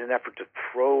in an effort to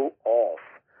throw off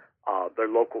their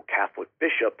local Catholic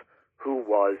bishop, who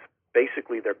was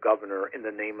basically their governor in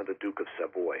the name of the Duke of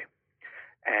Savoy.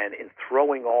 And in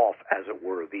throwing off, as it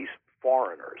were, these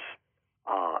foreigners,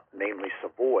 namely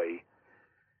Savoy,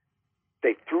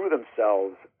 they threw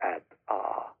themselves at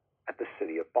the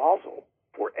city of Basel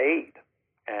for aid.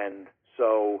 And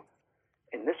so,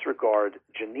 in this regard,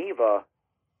 Geneva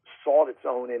sought its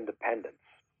own independence,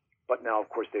 but now, of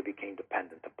course, they became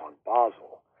dependent upon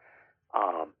Basel.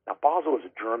 Now, Basel is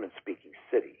a German-speaking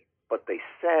city, but they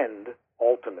send,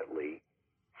 ultimately,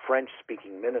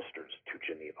 French-speaking ministers to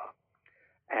Geneva.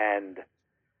 And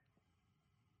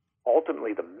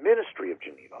ultimately, the ministry of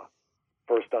Geneva,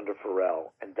 first under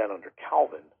Farel and then under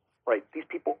Calvin, right, these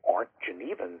people aren't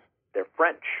Genevans, they're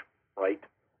French, right?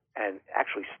 And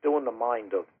actually, still in the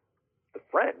mind of the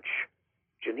French,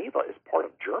 Geneva is part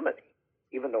of Germany,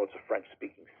 even though it's a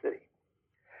French-speaking city.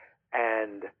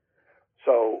 And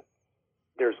so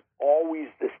there's always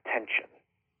this tension.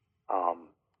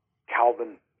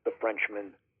 Calvin, the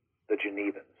Frenchman, the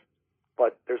Genevans.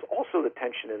 But there's also the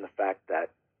tension in the fact that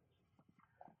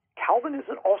Calvin is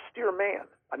an austere man.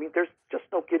 I mean, there's just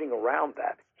no getting around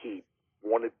that. He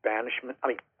wanted banishment. I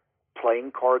mean,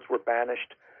 playing cards were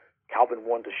banished. Calvin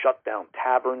wanted to shut down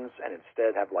taverns and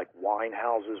instead have like wine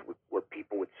houses where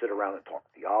people would sit around and talk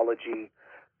theology.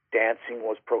 Dancing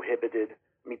was prohibited.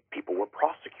 I mean, people were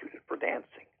prosecuted for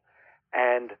dancing.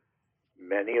 And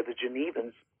many of the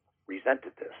Genevans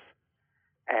resented this.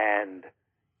 And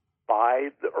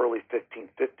by the early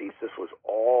 1550s, this was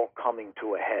all coming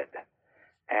to a head.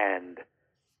 And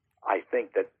I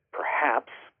think that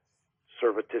perhaps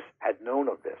Servetus had known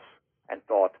of this and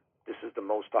thought this is the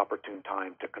most opportune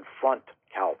time to confront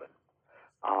Calvin.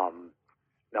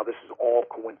 Now, this is all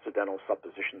coincidental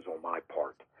suppositions on my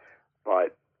part,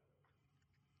 but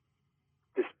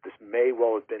this may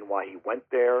well have been why he went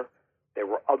there. There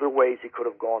were other ways he could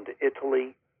have gone to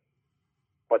Italy,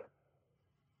 but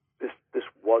this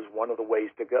was one of the ways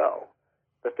to go.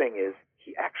 The thing is,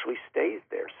 he actually stays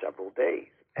there several days,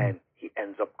 and he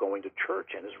ends up going to church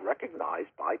and is recognized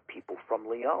by people from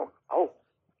Lyon. Oh,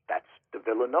 that's de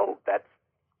Villeneuve. That's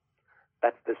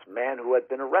this man who had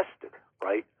been arrested,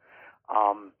 right?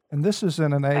 And this is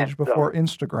in an age before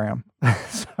Instagram.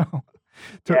 So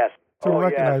to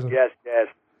recognize him. Yes.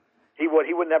 He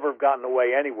would never have gotten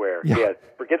away anywhere. Yeah.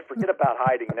 Forget about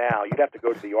hiding now. You'd have to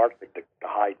go to the Arctic to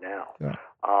hide now. Yeah.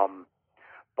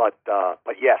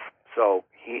 But yes, so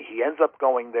he ends up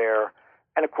going there,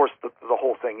 and of course the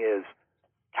whole thing is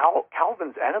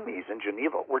Calvin's enemies in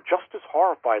Geneva were just as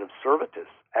horrified of Servetus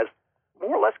as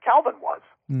more or less Calvin was.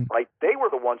 Right? They were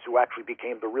the ones who actually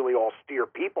became the really austere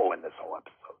people in this whole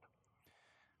episode.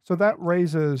 So that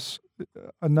raises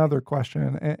another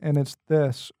question, and it's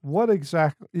this: what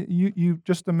exactly you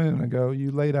just a minute ago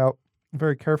you laid out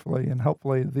very carefully and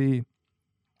helpfully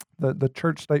the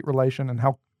church-state relation and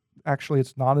how actually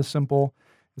it's not as simple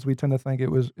as we tend to think.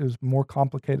 It was more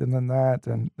complicated than that,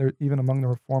 and there, even among the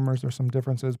reformers there's some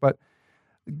differences. But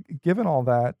given all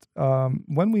that,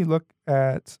 when we look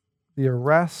at the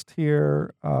arrest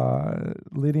here,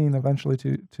 leading eventually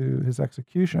to his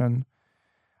execution,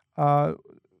 how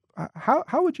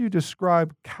would you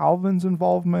describe Calvin's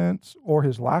involvement or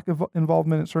his lack of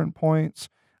involvement at certain points?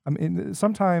 I mean,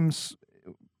 sometimes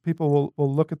people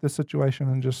will look at this situation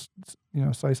and just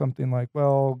say something like,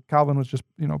 "Well, Calvin was just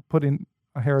putting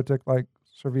a heretic like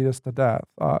Servetus to death.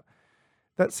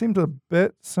 That seems a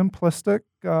bit simplistic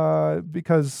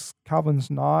because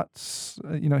Calvin's not,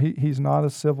 he's not a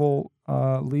civil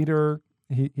leader.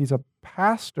 He's a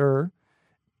pastor.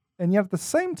 And yet at the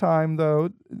same time, though,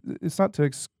 it's not to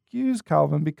excuse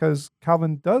Calvin because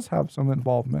Calvin does have some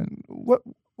involvement.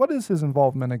 What is his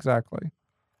involvement exactly?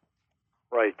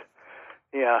 Right.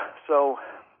 Yeah. So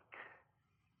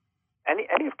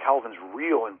any of Calvin's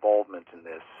real involvement in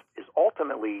this is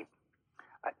ultimately,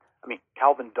 I mean,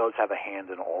 Calvin does have a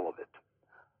hand in all of it.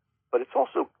 But it's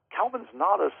also,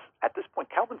 at this point,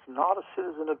 Calvin's not a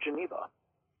citizen of Geneva.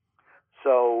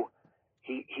 So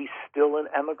he's still an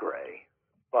emigre,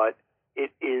 but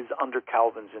it is under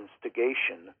Calvin's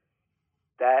instigation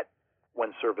that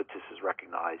when Servetus is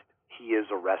recognized, he is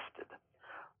arrested.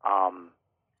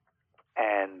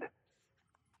 And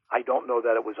I don't know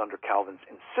that it was under Calvin's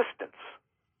insistence,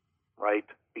 right?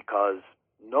 Because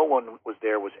no one was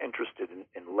interested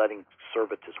in letting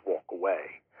Servetus walk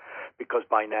away. Because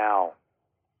by now,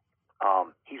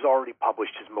 he's already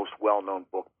published his most well-known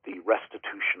book, The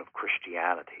Restitution of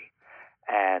Christianity.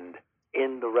 And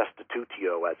in the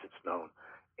Restitutio, as it's known,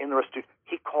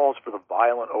 he calls for the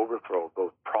violent overthrow of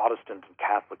both Protestant and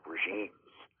Catholic regimes.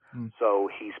 So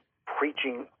he's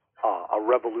preaching a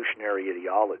revolutionary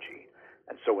ideology.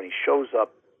 And so when he shows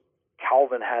up,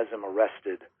 Calvin has him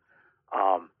arrested,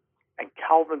 and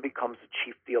Calvin becomes the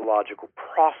chief theological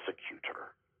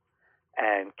prosecutor.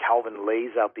 And Calvin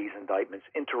lays out these indictments.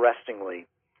 Interestingly,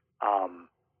 one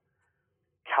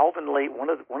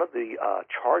of the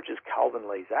charges Calvin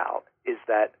lays out is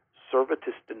that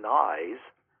Servetus denies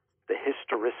the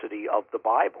historicity of the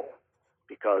Bible,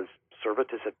 because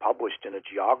Servetus had published in a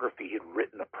geography, he had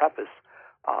written a preface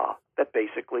that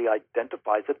basically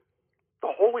identifies that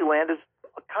the Holy Land is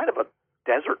a kind of a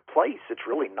desert place. It's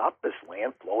really not this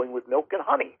land flowing with milk and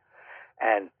honey.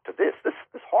 And to this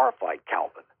horrified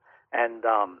Calvin. And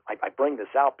I bring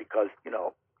this out because,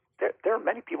 there are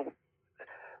many people,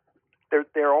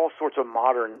 there are all sorts of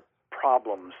modern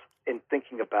problems in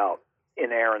thinking about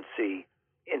inerrancy,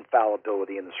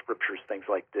 infallibility in the scriptures, things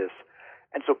like this.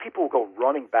 And so people will go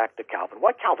running back to Calvin.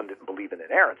 Why Calvin didn't believe in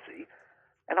inerrancy?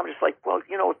 And I'm just like, well,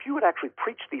 if you had actually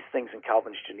preached these things in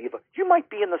Calvin's Geneva, you might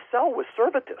be in the cell with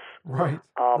Servetus. Right,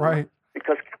 right.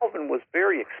 Because Calvin was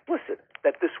very explicit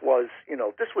that this was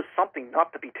something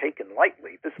not to be taken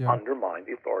lightly. This undermined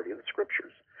the authority of the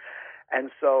scriptures.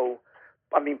 And so,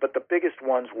 but the biggest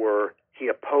ones were he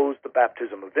opposed the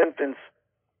baptism of infants,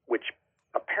 which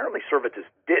apparently Servetus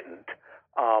didn't,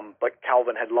 but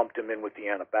Calvin had lumped him in with the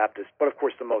Anabaptists. But of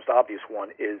course, the most obvious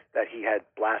one is that he had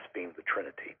blasphemed the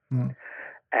Trinity.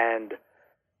 And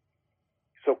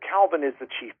so Calvin is the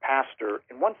chief pastor.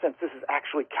 In one sense, this is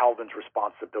actually Calvin's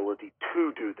responsibility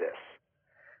to do this.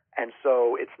 And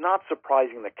so it's not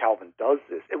surprising that Calvin does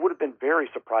this. It would have been very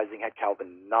surprising had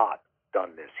Calvin not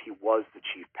done this. He was the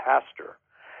chief pastor.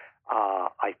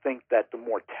 I think that the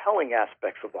more telling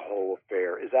aspects of the whole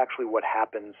affair is actually what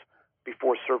happens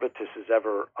before Servetus is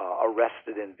ever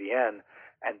arrested in Vienne,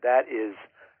 and that is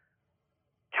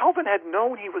Calvin had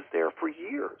known he was there for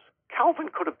years. Calvin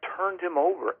could have turned him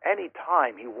over any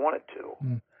time he wanted to.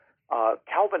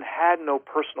 Calvin had no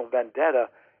personal vendetta,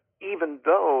 even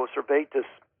though Servetus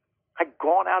had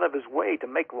gone out of his way to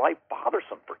make life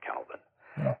bothersome for Calvin.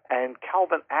 And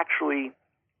Calvin actually,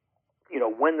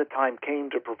 when the time came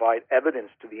to provide evidence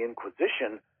to the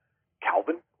Inquisition,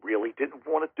 Calvin really didn't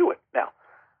want to do it. Now,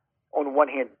 on one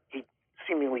hand, he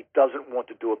seemingly doesn't want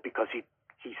to do it because he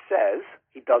says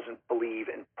he doesn't believe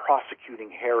in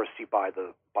prosecuting heresy by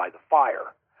the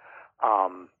fire,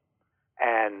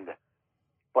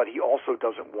 but he also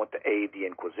doesn't want to aid the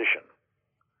Inquisition.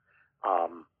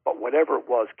 But whatever it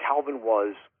was, Calvin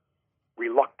was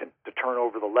reluctant to turn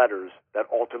over the letters that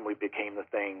ultimately became the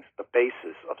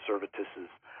basis of Servetus's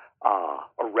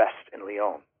arrest in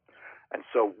Lyon. And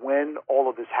so when all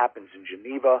of this happens in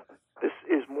Geneva, this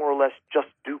is more or less just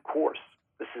due course.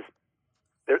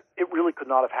 It really could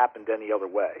not have happened any other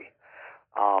way.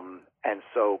 And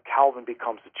so Calvin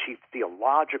becomes the chief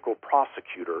theological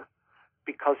prosecutor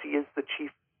because he is the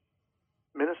chief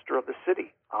minister of the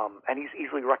city. And he's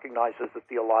easily recognized as the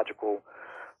theological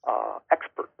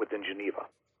expert within Geneva.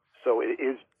 So it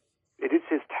is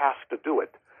his task to do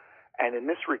it. And in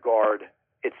this regard,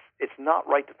 it's not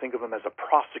right to think of him as a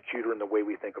prosecutor in the way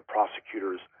we think of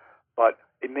prosecutors, but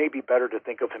it may be better to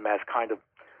think of him as kind of,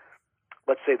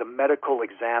 let's say, the medical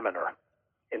examiner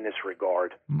in this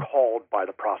regard, called by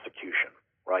the prosecution,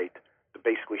 right, to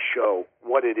basically show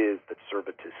what it is that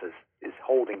Servetus is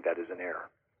holding that is an error.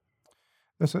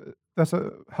 That's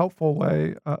a helpful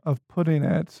way of putting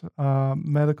it.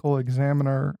 Medical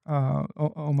examiner,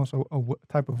 almost a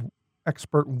type of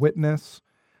expert witness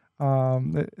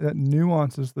that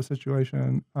nuances the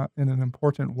situation in an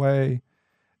important way.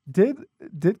 Did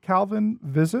Calvin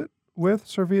visit with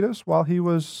Servetus while he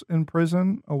was in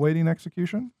prison awaiting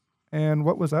execution? And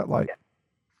what was that like?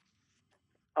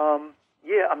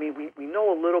 Yeah, I mean, we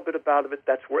know a little bit about it.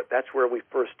 That's where we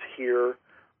first hear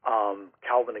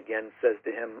Calvin again says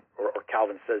to him, or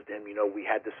Calvin says to him, we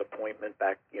had this appointment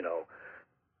back,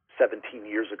 17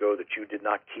 years ago that you did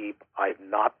not keep. I've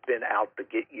not been out to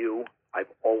get you. I've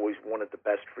always wanted the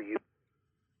best for you.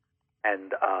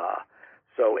 And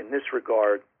so in this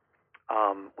regard,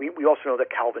 we also know that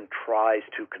Calvin tries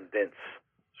to convince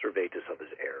Servetus of his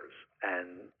errors,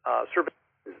 and Servetus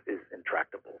is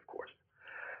intractable, of course.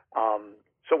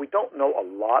 So we don't know a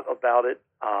lot about it,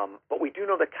 but we do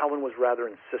know that Calvin was rather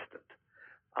insistent.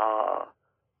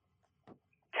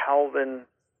 Calvin,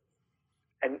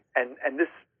 and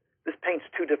this paints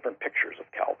two different pictures of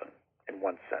Calvin in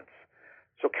one sense.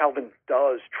 So Calvin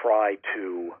does try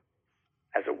to,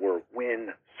 as it were,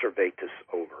 win Servetus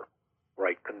over,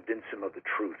 right? Convince him of the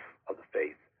truth of the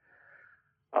faith.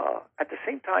 At the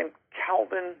same time,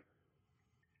 Calvin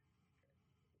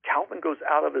goes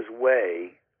out of his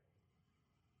way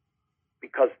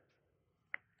because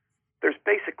there's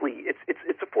basically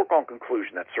it's a foregone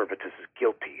conclusion that Servetus is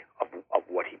guilty of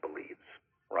what he believes,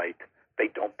 right? They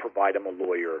don't provide him a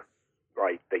lawyer,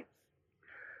 right?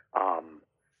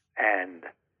 And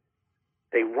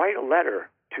they write a letter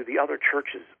to the other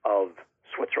churches of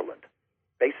Switzerland,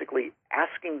 basically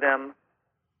asking them,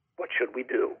 what should we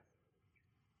do?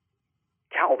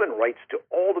 Calvin writes to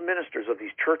all the ministers of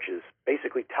these churches,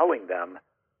 basically telling them,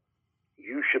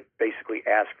 you should basically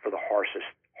ask for the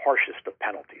harshest of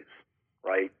penalties,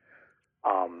 right?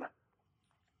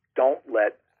 Don't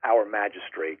let our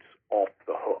magistrates off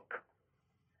the hook.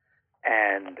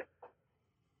 And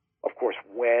of course,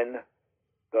 when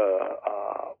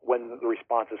the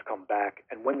responses come back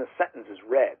and when the sentence is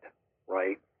read,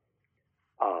 right,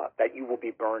 that you will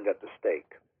be burned at the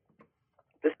stake.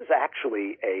 This is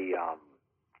actually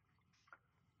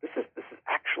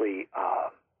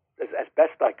as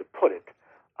best I could put it,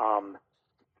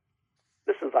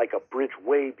 this is like a bridge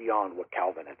way beyond what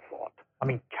Calvin had thought. I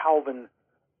mean, Calvin,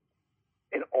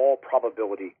 in all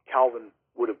probability, Calvin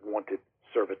would have wanted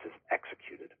Servetus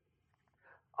executed,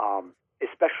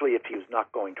 especially if he was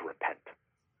not going to repent.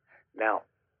 Now,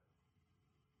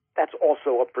 that's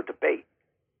also up for debate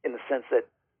in the sense that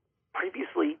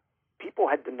previously people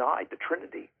had denied the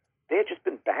Trinity. They had just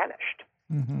been banished.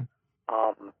 Mm-hmm.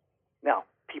 Now,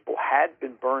 people had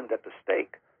been burned at the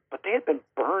stake, but they had been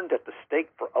burned at the stake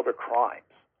for other crimes,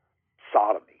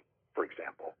 sodomy, for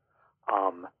example.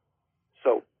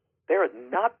 So there had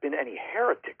not been any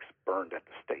heretics burned at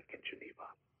the stake in Geneva.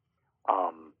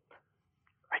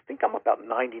 I think I'm about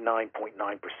 99.9%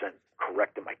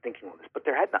 correct in my thinking on this, but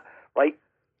there had not, right?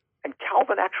 And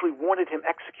Calvin actually wanted him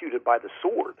executed by the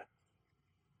sword.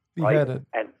 Beheaded. Right?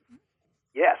 And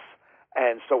yes.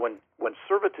 And so when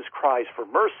Servetus cries for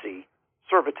mercy,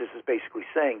 Servetus is basically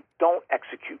saying, don't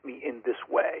execute me in this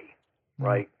way,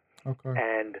 right? Okay.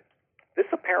 And this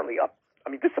apparently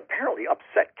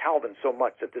upset Calvin so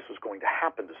much that this was going to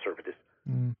happen to Servetus.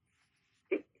 Mm.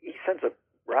 He sends a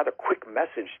rather quick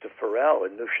message to Farel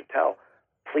in Neuchâtel,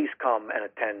 please come and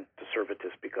attend to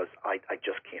Servetus because I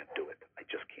just can't do it. I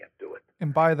just can't do it.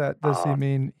 And by that, does he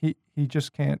mean he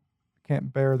just can't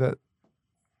bear that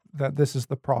this is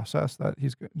the process, that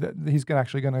he's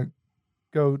actually going to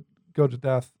go to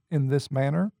death in this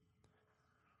manner?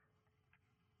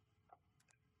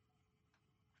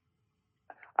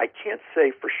 I can't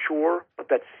say for sure, but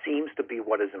that seems to be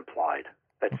what is implied.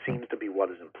 Seems to be what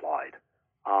is implied.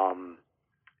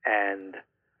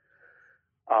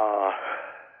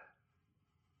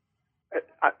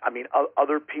 I mean,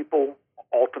 other people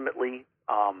ultimately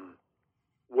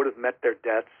would have met their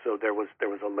deaths. So there was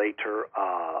a later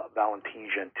Valentin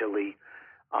Gentili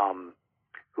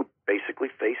who basically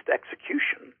faced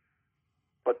execution,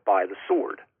 but by the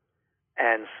sword,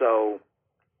 and so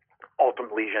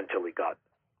ultimately Gentili got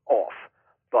off.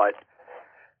 But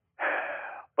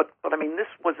I mean, this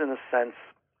was in a sense.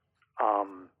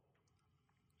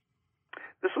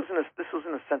 This was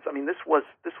in a sense. I mean, this was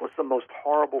the most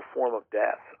horrible form of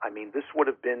death. I mean, this would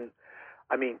have been.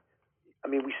 I mean,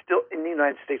 we still in the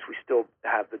United States we still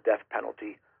have the death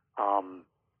penalty,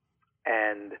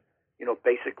 and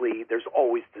basically there's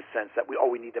always the sense that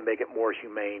we need to make it more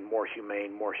humane, more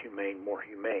humane, more humane, more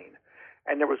humane,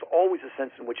 and there was always a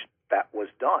sense in which that was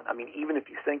done. I mean, even if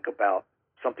you think about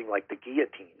something like the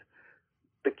guillotine,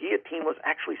 the guillotine was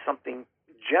actually something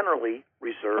generally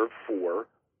reserved for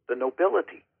the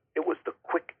nobility. It was the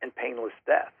quick and painless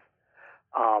death.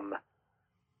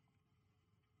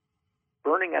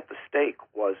 Burning at the stake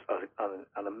was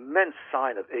an immense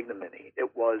sign of ignominy.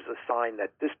 It was a sign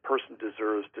that this person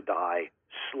deserves to die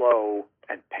slow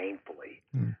and painfully,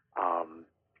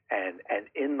 and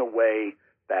in the way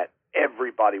that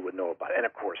everybody would know about it. And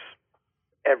of course,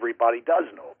 everybody does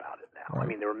know about it now. Right. I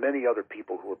mean, there were many other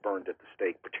people who were burned at the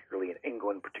stake, particularly in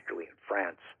England, particularly in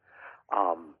France.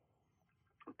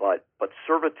 But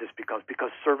Servetus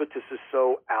because Servetus is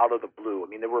so out of the blue. I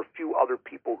mean, there were a few other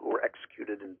people who were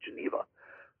executed in Geneva,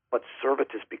 but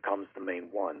Servetus becomes the main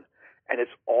one. And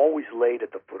it's always laid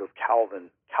at the foot of Calvin.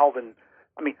 Calvin,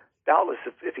 I mean, doubtless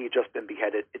if he had just been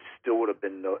beheaded, it still would have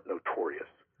been notorious.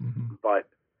 Mm-hmm. But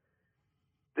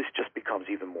this just becomes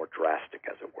even more drastic,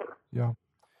 as it were. Yeah.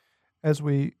 As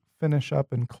we finish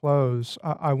up and close,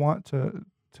 I want to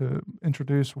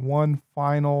introduce one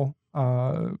final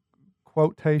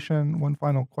quotation, one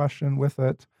final question with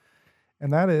it,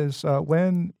 and that is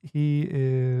when he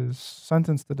is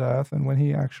sentenced to death and when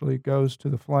he actually goes to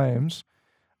the flames,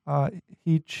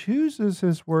 he chooses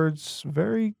his words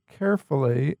very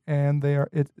carefully, and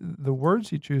the words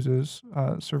he chooses,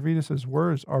 Servetus's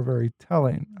words, are very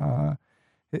telling.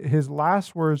 His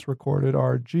last words recorded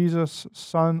are, "Jesus,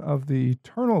 Son of the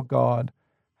eternal God,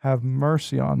 have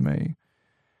mercy on me."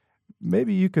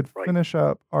 Maybe you could finish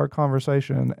up our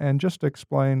conversation and just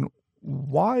explain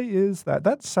why is that?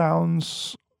 That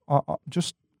sounds,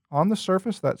 just on the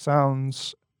surface, that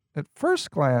sounds at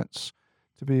first glance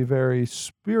to be very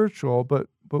spiritual, but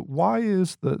why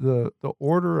is the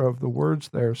order of the words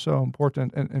there so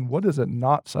important, and what does it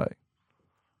not say?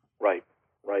 Right.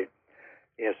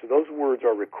 Yeah, so those words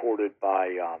are recorded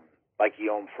by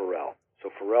Guillaume Farel. So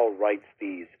Farel writes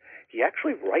these. He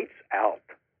actually writes out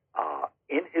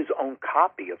in his own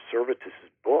copy of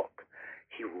Servetus's book.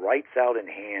 He writes out in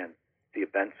hand the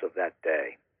events of that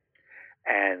day,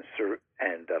 and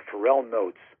Farel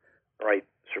notes, right?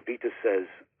 Servetus says,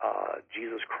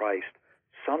 "Jesus Christ,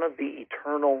 Son of the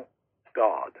eternal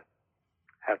God,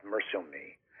 have mercy on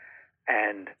me."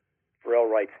 And Farel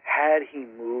writes, had he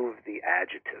moved the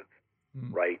adjective,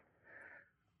 right?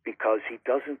 Because he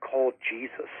doesn't call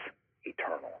Jesus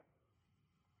eternal,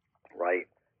 right?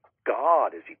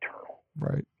 God is eternal,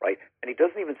 right? And he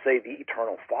doesn't even say the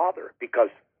eternal Father, because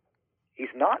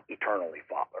he's not eternally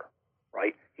Father,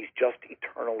 right? He's just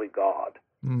eternally God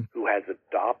who has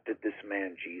adopted this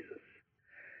man, Jesus.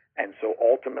 And so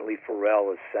ultimately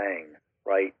Farel is saying,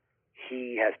 right,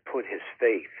 he has put his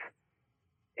faith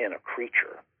in a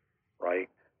creature, right?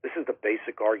 This is the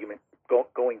basic argument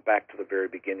going back to the very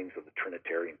beginnings of the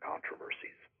Trinitarian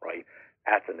controversies, right?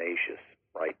 Athanasius,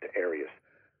 right, to Arius.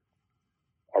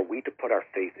 Are we to put our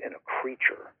faith in a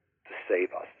creature to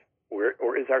save us?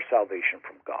 Or is our salvation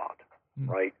from God,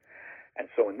 right? And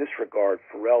so in this regard,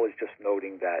 Farel is just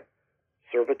noting that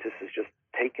Servetus has just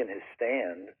taken his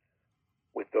stand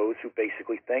with those who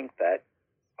basically think that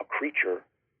a creature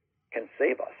can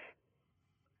save us.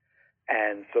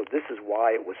 And so this is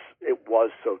why it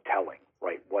was so telling,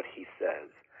 right, what he says.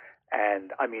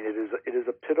 And I mean, it is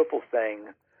a pitiful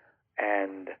thing,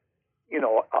 and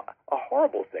a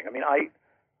horrible thing. I mean, I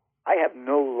have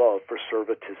no love for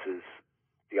Servetus's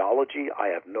theology. I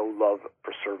have no love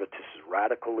for Servetus's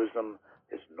radicalism,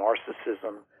 his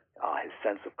narcissism, his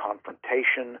sense of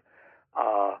confrontation.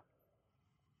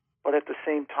 But at the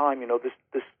same time,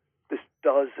 this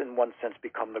does, in one sense,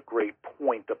 become the great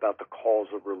point about the calls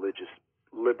of religious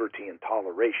liberty and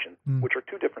toleration, which are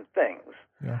two different things.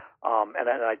 Yeah. And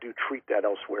I do treat that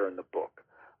elsewhere in the book.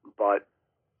 But,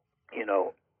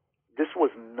 this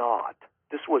was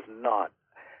not,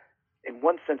 in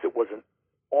one sense, it was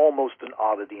almost an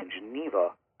oddity in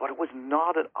Geneva, but it was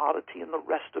not an oddity in the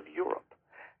rest of Europe.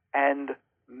 And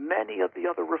many of the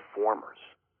other reformers,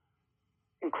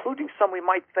 including some we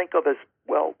might think of as,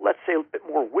 well, let's say a bit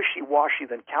more wishy-washy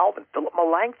than Calvin. Philip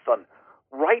Melanchthon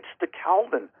writes to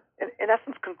Calvin, in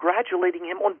essence congratulating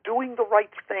him on doing the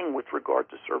right thing with regard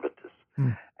to Servetus.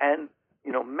 And,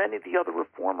 many of the other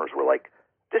reformers were like,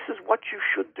 this is what you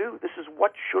should do. This is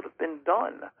what should have been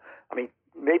done. I mean,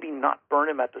 maybe not burn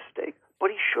him at the stake, but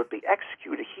he should be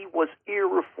executed. He was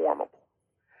irreformable.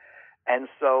 And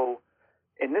so,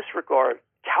 in this regard,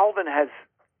 Calvin has,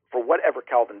 for whatever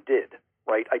Calvin did,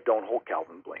 right, I don't hold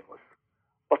Calvin blameless,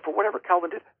 but for whatever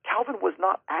Calvin did, Calvin was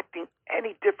not acting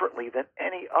any differently than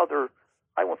any other,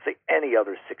 I won't say any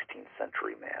other 16th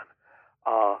century man,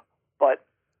 but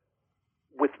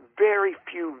with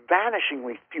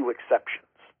vanishingly few exceptions.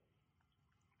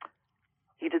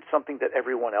 He did something that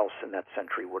everyone else in that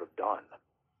century would have done.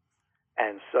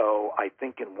 And so I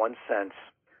think in one sense,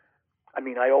 I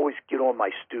mean, I always get on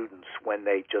my students when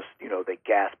they just, they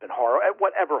gasp in horror, at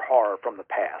whatever horror from the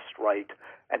past, right?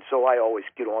 And so I always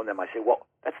get on them. I say, well,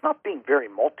 that's not being very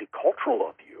multicultural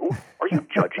of you. Are you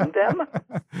judging them?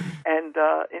 And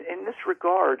in this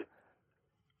regard,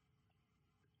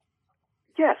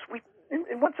 yes,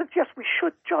 in one sense, yes, we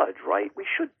should judge, right? We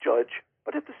should judge.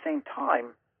 But at the same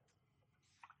time,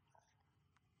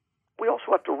 we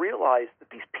also have to realize that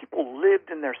these people lived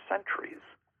in their centuries.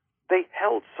 They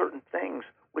held certain things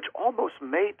which almost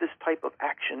made this type of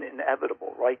action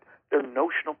inevitable, right? Their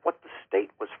notion of what the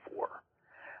state was for.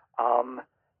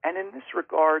 And in this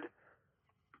regard,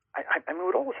 I mean,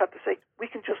 we'd always have to say, we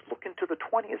can just look into the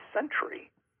 20th century.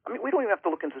 I mean, we don't even have to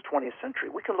look into the 20th century.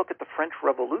 We can look at the French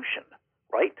Revolution,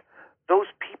 right? Those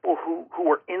people who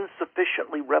were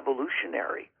insufficiently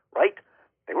revolutionary, right?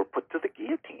 They were put to the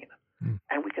guillotine.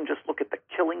 And we can just look at the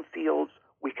killing fields.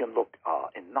 We can look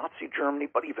in Nazi Germany,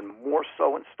 but even more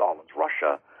so in Stalin's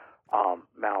Russia,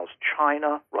 Mao's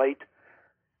China, right?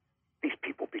 These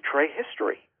people betray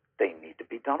history. They need to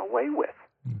be done away with.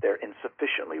 They're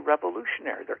insufficiently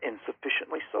revolutionary. They're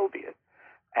insufficiently Soviet.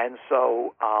 And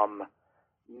so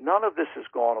none of this has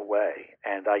gone away.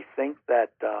 And I think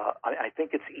that I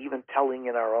think it's even telling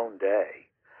in our own day,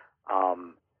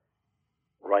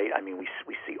 right? I mean,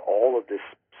 we see all of this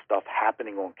stuff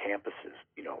happening on campuses,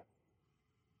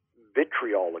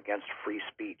 vitriol against free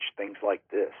speech, things like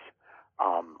this.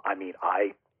 I mean,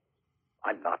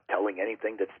 I'm not telling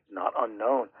anything that's not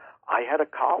unknown. I had a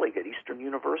colleague at Eastern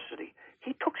University.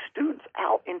 He took students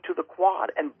out into the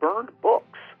quad and burned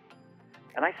books.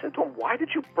 And I said to him, why did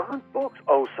you burn books?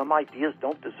 Oh, some ideas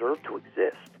don't deserve to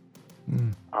exist.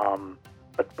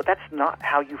 But that's not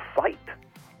how you fight,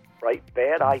 right?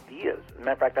 Bad ideas. As a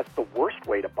matter of fact, that's the worst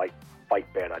way to fight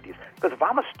bad ideas. Because if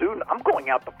I'm a student, I'm going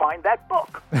out to find that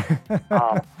book.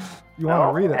 You want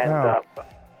to read it now.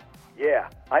 Yeah,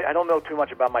 I don't know too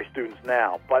much about my students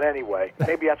now, but anyway,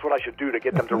 maybe that's what I should do to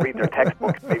get them to read their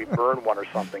textbooks, maybe burn one or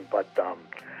something. But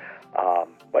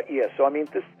yeah, so I mean,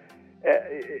 this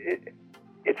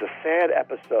it's a sad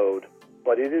episode,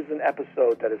 but it is an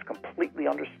episode that is completely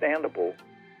understandable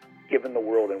given the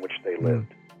world in which they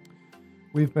lived.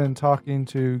 We've been talking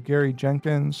to Gary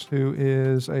Jenkins, who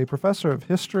is a professor of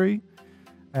history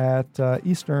at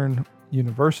Eastern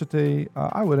University.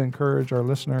 I would encourage our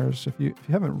listeners, if you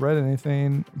haven't read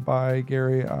anything by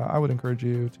Gary, I would encourage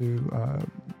you to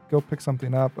go pick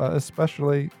something up,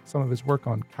 especially some of his work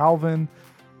on Calvin.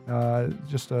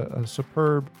 Just a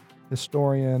superb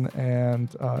historian,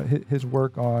 and his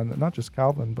work on not just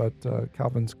Calvin, but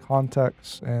Calvin's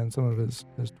context and some of his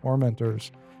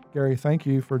tormentors. Gary, thank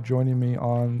you for joining me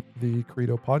on the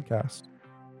Credo podcast.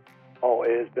 Oh,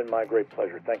 it has been my great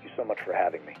pleasure. Thank you so much for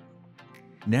having me.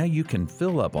 Now you can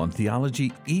fill up on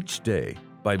theology each day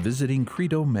by visiting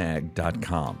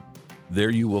credomag.com. There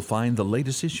you will find the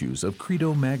latest issues of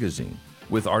Credo Magazine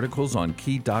with articles on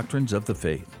key doctrines of the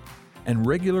faith and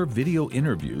regular video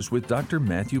interviews with Dr.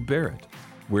 Matthew Barrett,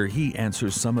 where he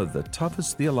answers some of the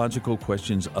toughest theological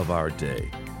questions of our day.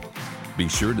 Be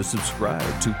sure to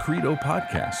subscribe to Credo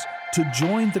Podcasts to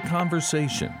join the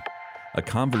conversation, a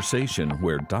conversation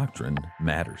where doctrine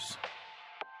matters.